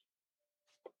Donna,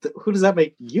 who does that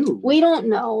make you? we don't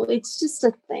know. It's just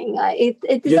a thing. It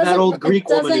You're that doesn't- old it Greek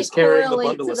woman doesn't who's carrying the correlate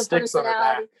bundle to of the sticks on her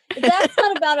back. personality. That's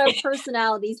not about our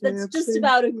personalities. That's just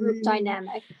about a group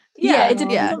dynamic. Yeah, it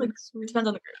Yeah. depends on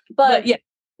the group. But yeah.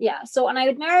 yeah, so and I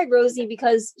would marry Rosie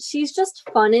because she's just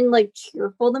fun and like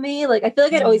cheerful to me. Like I feel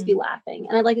like I'd always be laughing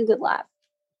and I like a good laugh.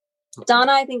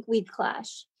 Donna, I think we'd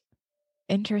clash.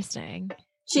 Interesting.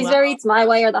 She's Wow. very it's my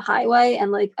way or the highway,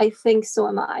 and like I think so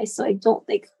am I. So I don't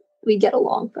think we get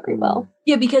along very well.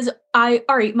 Yeah, because all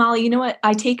right, Molly, you know what?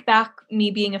 I take back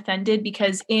me being offended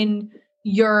because in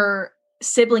your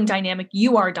sibling dynamic,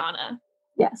 you are Donna.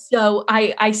 Yes. So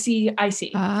I see.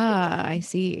 Ah, I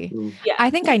see. Mm. Yeah. I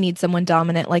think I need someone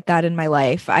dominant like that in my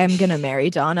life. I'm gonna marry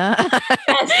Donna.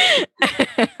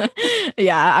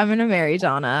 Yeah, I'm gonna marry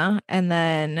Donna, and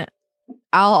then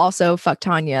I'll also fuck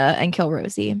Tanya and kill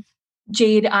Rosie.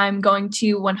 Jade, I'm going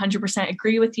to 100%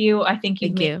 agree with you. I think you've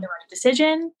Thank made you. the right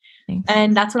decision. Thanks.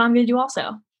 And that's what I'm going to do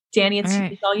also. Danny, it's, All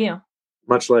right. it's all you.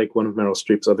 Much like one of Meryl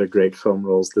Streep's other great film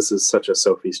roles, this is such a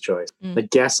Sophie's choice. Mm. I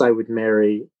guess I would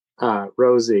marry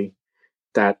Rosie,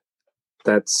 that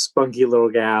spunky little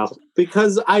gal,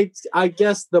 because I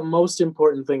guess the most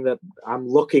important thing that I'm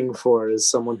looking for is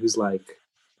someone who's like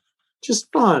just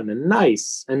fun and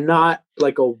nice and not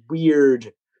like a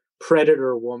weird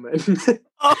predator woman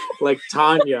like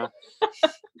Tanya.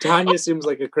 Tanya seems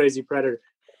like a crazy predator.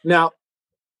 Now,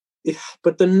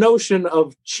 but the notion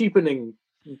of cheapening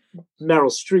Meryl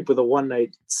Streep with a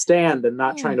one-night stand and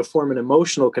not trying to form an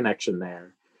emotional connection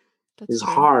there That's is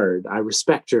true. hard. I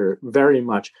respect her very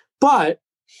much. But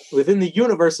within the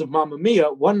universe of Mamma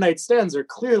Mia, one-night stands are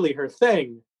clearly her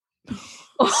thing.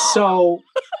 So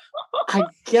I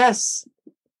guess,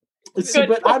 see,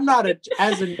 but I'm not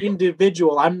as an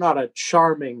individual, I'm not a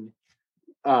charming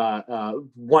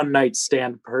one-night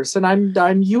stand person.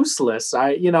 I'm useless.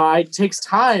 It takes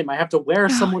time. I have to wear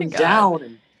my someone God. down,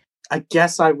 and I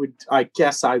guess I would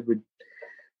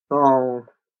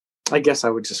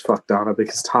just fuck Donna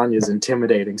because Tanya's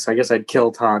intimidating. So I guess I'd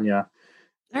kill Tanya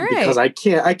All right. because I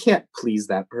can't please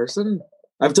that person.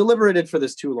 I've deliberated for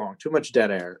this too long. Too much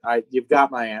dead air. You've got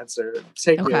my answer.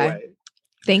 Take me Okay. away.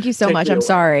 Thank you so Take much. me I'm away.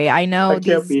 sorry. I know I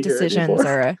can't be these here decisions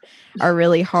anymore. are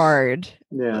really hard.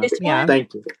 Yeah. This Yeah. one,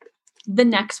 Thank you. the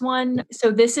next one. So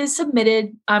this is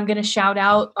submitted. I'm going to shout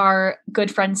out our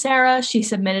good friend Sarah. She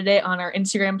submitted it on our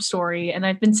Instagram story, and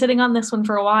I've been sitting on this one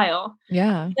for a while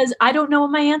Yeah. because I don't know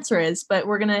what my answer is, but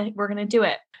we're gonna do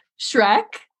it. Shrek,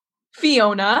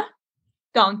 Fiona,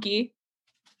 Donkey.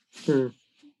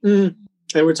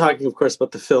 And we're talking, of course,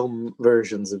 about the film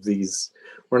versions of these.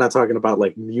 We're not talking about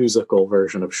like musical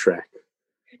version of Shrek.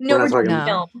 No, We're not we're doing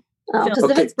talking- film. Because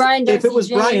Okay, if it's Brian Darcy if it was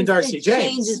James, Brian Darcy it James,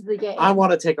 changes the game. I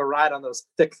want to take a ride on those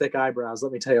thick eyebrows.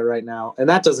 Let me tell you right now, and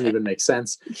that doesn't even make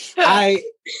sense. I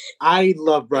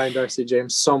love Brian Darcy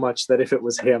James so much that if it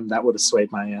was him, that would have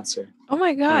swayed my answer. Oh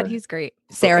my God, Alright. he's great.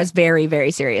 Sarah's very,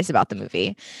 very serious about the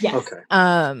movie. Yes.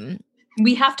 Okay.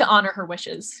 We have to honor her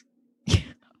wishes.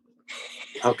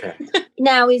 Okay.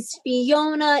 Now is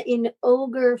Fiona in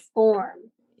ogre form?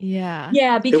 Yeah.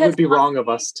 Yeah, It because would be wrong of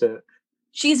us to.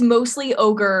 she's mostly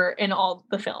ogre in all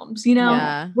the films. You know,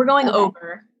 Yeah. we're going Okay.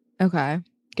 ogre. Okay.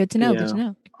 Good to know. Good to Yeah.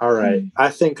 know. All right. I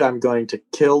think I'm going to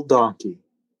kill Donkey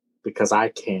because I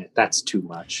can't. That's too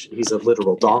much. He's a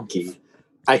literal donkey.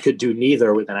 I could do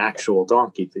neither with an actual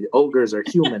donkey. The ogres are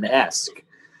human-esque.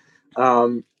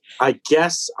 I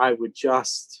guess I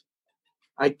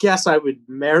would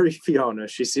marry Fiona.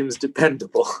 She seems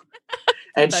dependable.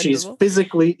 And she's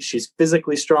Dependable.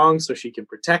 physically strong, so she can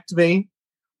protect me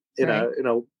in Right.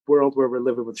 a world where we're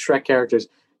living with Shrek characters.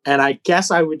 And I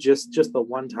guess I would just the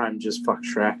one time just fuck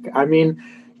Shrek. I mean,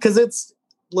 because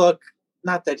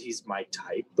not that he's my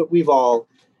type, but we've all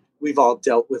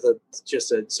dealt with a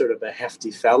sort of a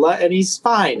hefty fella, and he's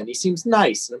fine and he seems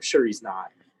nice, and I'm sure he's not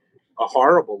a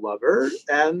horrible lover.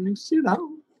 And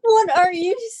What are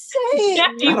you saying?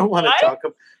 Yeah, I don't want to What?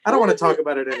 talk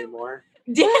about it anymore.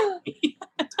 I'm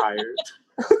tired.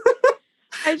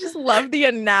 I just love the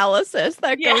analysis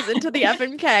that Yeah. goes into the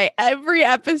FMK. Every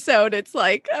episode, it's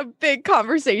like a big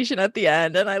conversation at the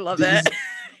end, and I love it.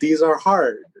 These are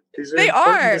hard. These are They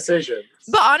important are. decisions.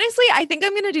 But honestly, I think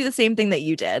I'm gonna do the same thing that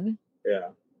you did. Yeah.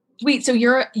 Wait, so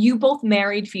you both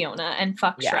married Fiona and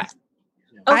fuck Yeah. Shrek.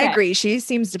 I Okay. agree. She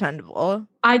seems dependable.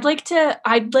 I'd like to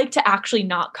actually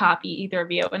not copy either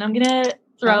of you, and I'm gonna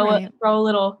throw Alright. a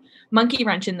little monkey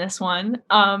wrench in this one.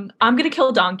 I'm gonna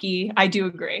kill Donkey. I do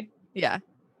agree. Yeah.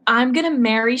 I'm gonna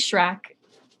marry Shrek,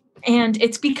 and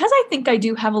it's because I think I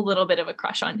do have a little bit of a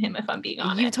crush on him. If I'm being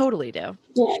honest, You totally do.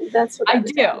 Yeah, that's what I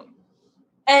was do. saying.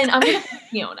 And I'm gonna pick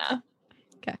Fiona.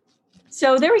 'Kay.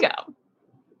 So there we go.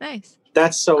 Nice.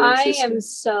 That's so I interesting. am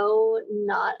so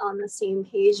not on the same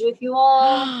page with you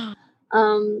all.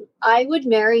 I would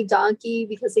marry Donkey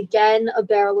because again, a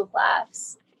barrel of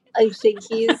laughs. I think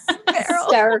he's Barrel.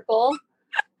 hysterical.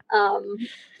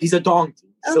 He's a donkey.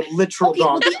 He's a literal Okay,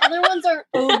 well, donkey. the other ones are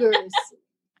ogres.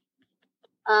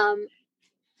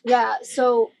 Yeah,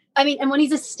 so I mean, and when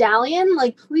he's a stallion,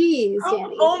 like please,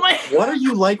 Danny. Oh my. What are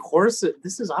you like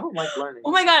horses? I don't like learning.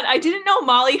 Oh my god! I didn't know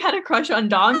Molly had a crush on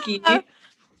Donkey.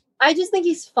 I just think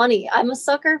he's funny. I'm a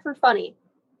sucker for funny.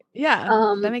 Yeah.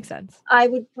 Um, that makes sense. I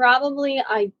would probably,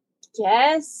 I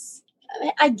guess,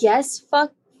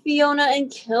 fuck Fiona and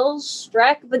kill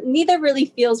Shrek, but neither really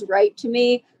feels right to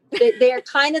me. They are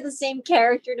kind of the same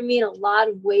character to me in a lot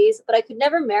of ways, but I could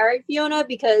never marry Fiona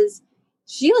because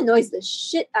she annoys the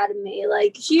shit out of me.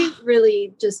 Like, she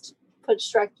really just put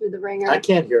Shrek through the ringer. I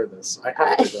can't hear this. I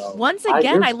have to go. Once I-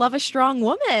 again, you're- I love a strong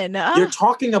woman. You're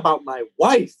talking about my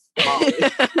wife, Molly.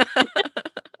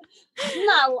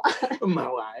 Not My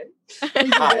wife.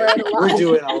 Borat Hi. a lot. We're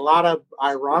doing a lot of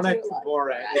ironic We do a lot of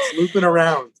Borat. Borat. It's looping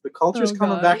around. The culture's Oh,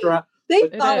 coming God. back around. They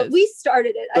It followed. is. We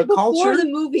started it. The Before culture- the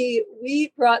movie,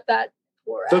 we brought that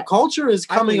Borat. The culture is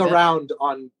I coming believe it. around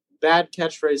on bad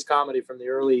catchphrase comedy from the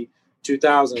early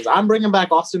 2000s. I'm bringing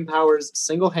back Austin Powers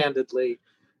single-handedly,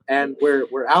 and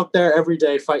we're out there every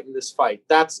day fighting this fight.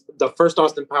 That's the first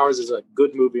Austin Powers is a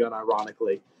good movie,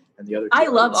 unironically, and the other. I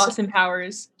two love aren't. Austin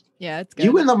Powers. Yeah, it's good.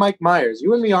 You and the Mike Myers.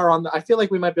 You and me are on. I feel like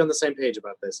we might be on the same page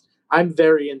about this. I'm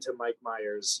very into Mike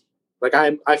Myers. Like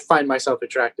I find myself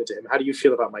attracted to him. How do you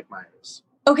feel about Mike Myers?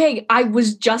 Okay, I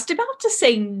was just about to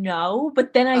say no,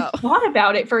 but then I Oh. thought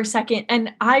about it for a second,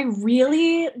 and I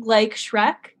really like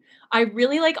Shrek. I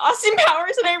really like Austin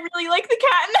Powers, and I really like the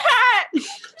Cat in the Hat.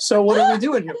 So what are we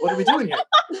doing here? What are we doing here?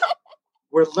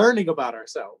 We're learning about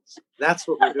ourselves. That's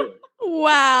what we're doing.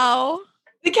 Wow.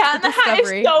 The Cat in the Hat is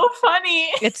Discovery. so funny.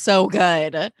 It's so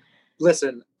good.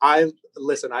 Listen, I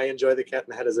enjoy The Cat in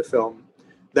the Hat as a film.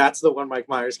 That's the one Mike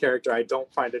Myers character I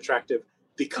don't find attractive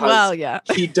because Well, yeah.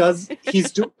 he's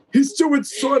doing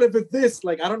sort of this.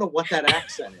 Like I don't know what that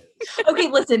accent Okay,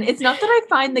 listen, it's not that I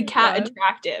find the cat God.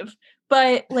 attractive,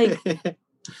 but like, is. but,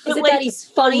 Is it like, that he's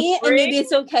funny and maybe boring?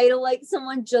 it's okay to like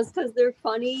someone just because they're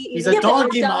funny? He's even a if they're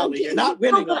donkey, Molly. You're not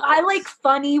winning. No, but on I this. like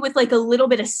funny with like a little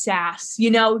bit of sass. You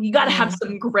know, you got to have Mm.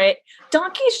 some grit.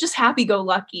 Donkey's just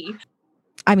happy-go-lucky.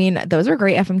 I mean, those are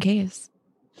great FMKs.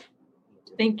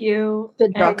 Thank you.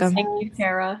 Good And welcome. Thank you,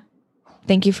 Tara.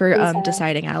 Thank you for Please, Sarah.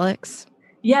 deciding, Alex.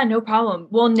 Yeah, no problem.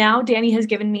 Well, now Danny has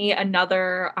given me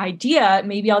another idea.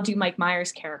 Maybe I'll do Mike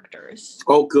Myers characters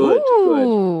Oh, good.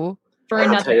 Ooh. for I'll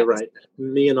another. tell you episode. right.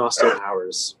 Me and Austin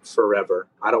Powers forever.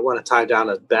 I don't want to tie down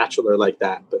a bachelor like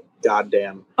that, but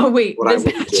goddamn, Oh wait, what I this,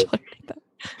 would do.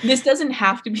 this doesn't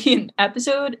have to be an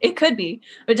episode. It could be,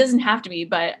 but it doesn't have to be.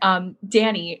 But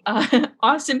Danny,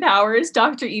 Austin Powers,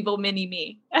 Dr. Evil, Mini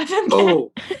Me.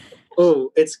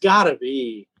 Oh, it's gotta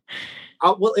be.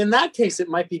 Well, in that case, it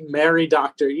might be marry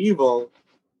Dr. Evil,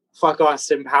 fuck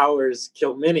Austin Powers,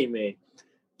 kill Mini-Me.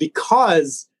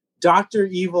 Because Dr.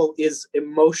 Evil is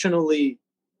emotionally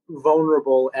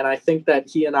vulnerable, and I think that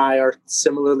he and I are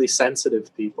similarly sensitive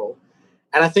people.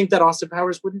 And I think that Austin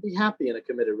Powers wouldn't be happy in a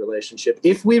committed relationship.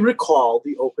 If we recall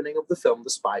the opening of the film, The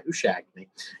Spy Who Shagged Me,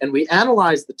 and we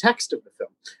analyze the text of the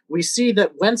film, we see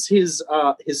that once his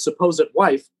supposed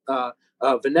wife,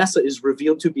 Vanessa, is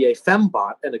revealed to be a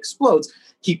fembot and explodes,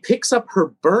 he picks up her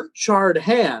burnt, charred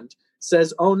hand,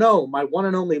 says, "Oh no, my one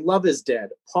and only love is dead,"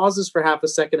 pauses for half a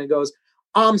second and goes,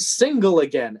 "I'm single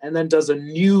again," and then does a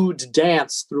nude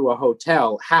dance through a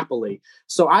hotel happily.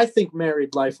 So I think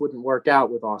married life wouldn't work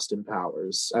out with Austin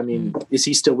Powers. I mean, is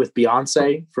he still with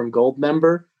Beyonce from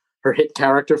Goldmember? Her hit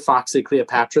character, Foxy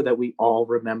Cleopatra, that we all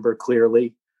remember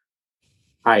clearly?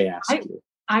 I ask you.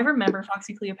 I remember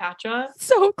Foxy Cleopatra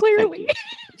So clearly.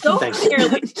 so Thank you.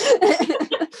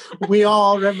 clearly. We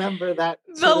all remember that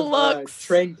The sort of, looks.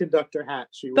 train conductor hat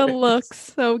she The wears.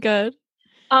 looks. So good.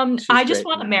 She's I just great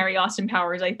want to now. marry Austin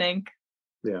Powers, I think.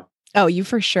 Oh, you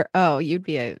for sure. Oh, you'd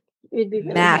be a. You'd be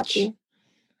very Match. happy.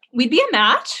 We'd be a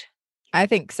match. I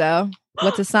think so.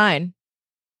 What's a sign?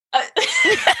 Look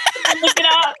it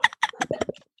up.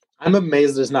 I'm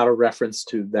amazed there's not a reference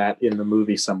to that in the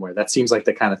movie somewhere. That seems like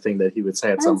the kind of thing that he would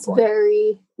say at some That's point.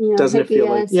 very, Doesn't it feel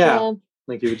like, hippie-esque, yeah.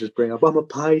 Like he would just bring up, I'm a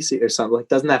Pisces or something. Like,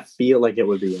 doesn't that feel like it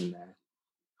would be in there?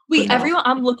 Wait, no. everyone,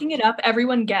 I'm looking it up.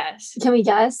 Everyone guess. Can we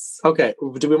guess? Okay.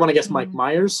 Do we want to guess Mike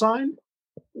Myers' sign?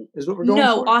 Is what we're going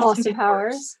No, for? Austin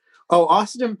Powers. Oh,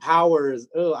 Austin Powers.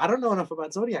 Oh, I don't know enough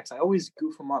about Zodiacs. I always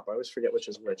goof them up. I always forget which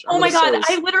is which. Oh my God,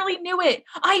 I literally knew it.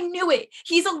 I knew it.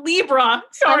 He's a Libra.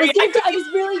 Sorry. I was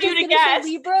really just you to going to guess. say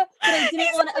Libra, but I didn't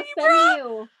He's want a to offend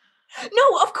you.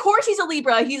 No, of course he's a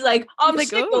Libra. He's like, I'm Like,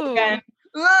 single ooh. again.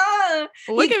 Ah.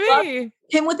 Look He at me.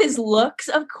 Him with his looks.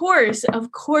 Of course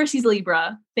he's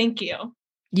Libra. Thank you.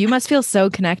 You must feel so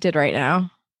connected right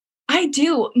now. I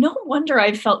do. No wonder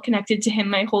I've felt connected to him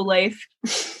my whole life.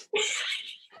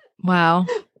 Wow.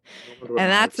 And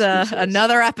that's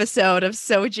another episode of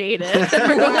So Jaded.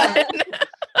 everyone.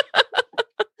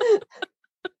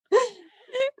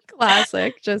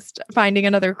 Classic. Just finding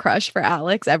another crush for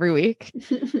Alex every week.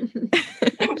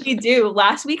 We do.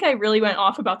 Last week I really went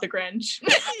off about the Grinch.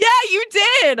 Yeah, you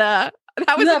did. That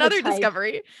was You have a another type.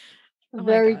 discovery. Oh my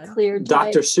Very God. clear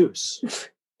type. Dr. Seuss.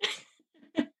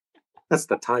 That's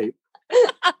the type.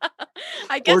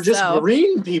 I guess Or just so.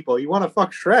 green people. You want to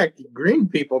fuck Shrek? Green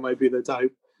people might be the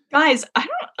type. Guys,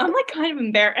 I'm like kind of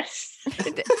embarrassed.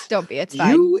 Don't be. It's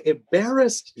fine. You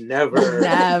embarrassed? Never.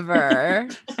 Never.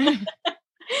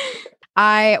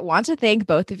 I want to thank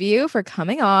both of you for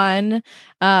coming on.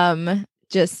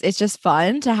 It's just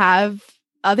fun to have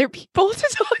other people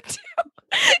to talk to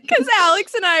because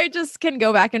Alex and I just can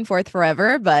go back and forth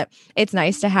forever, but it's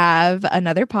nice to have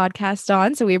another podcast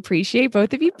on. So we appreciate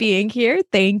both of you being here.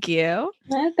 Thank you.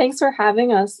 Yeah, thanks for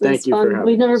having us. It Thank was you for fun. having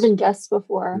We've never us. been guests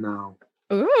before. No.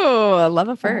 Ooh, I love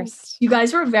a first. You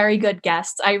guys were very good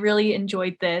guests. I really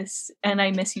enjoyed this and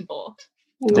I miss you both.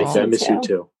 Thanks. I miss you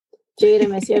too. Jade, I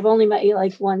miss you. I've only met you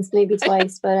like once, maybe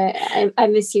twice, but I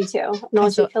miss you too. I don't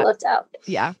want you to feel left out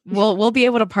Yeah, we'll be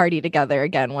able to party together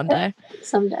again one day.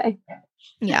 someday.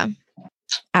 Yeah.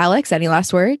 Alex, any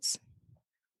last words?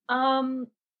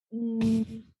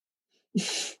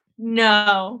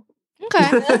 No.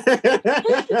 Okay.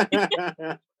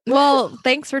 Well,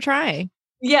 thanks for trying.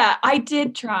 Yeah, I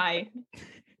did try.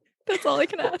 That's all I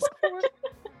can ask for.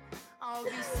 I'll be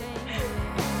saying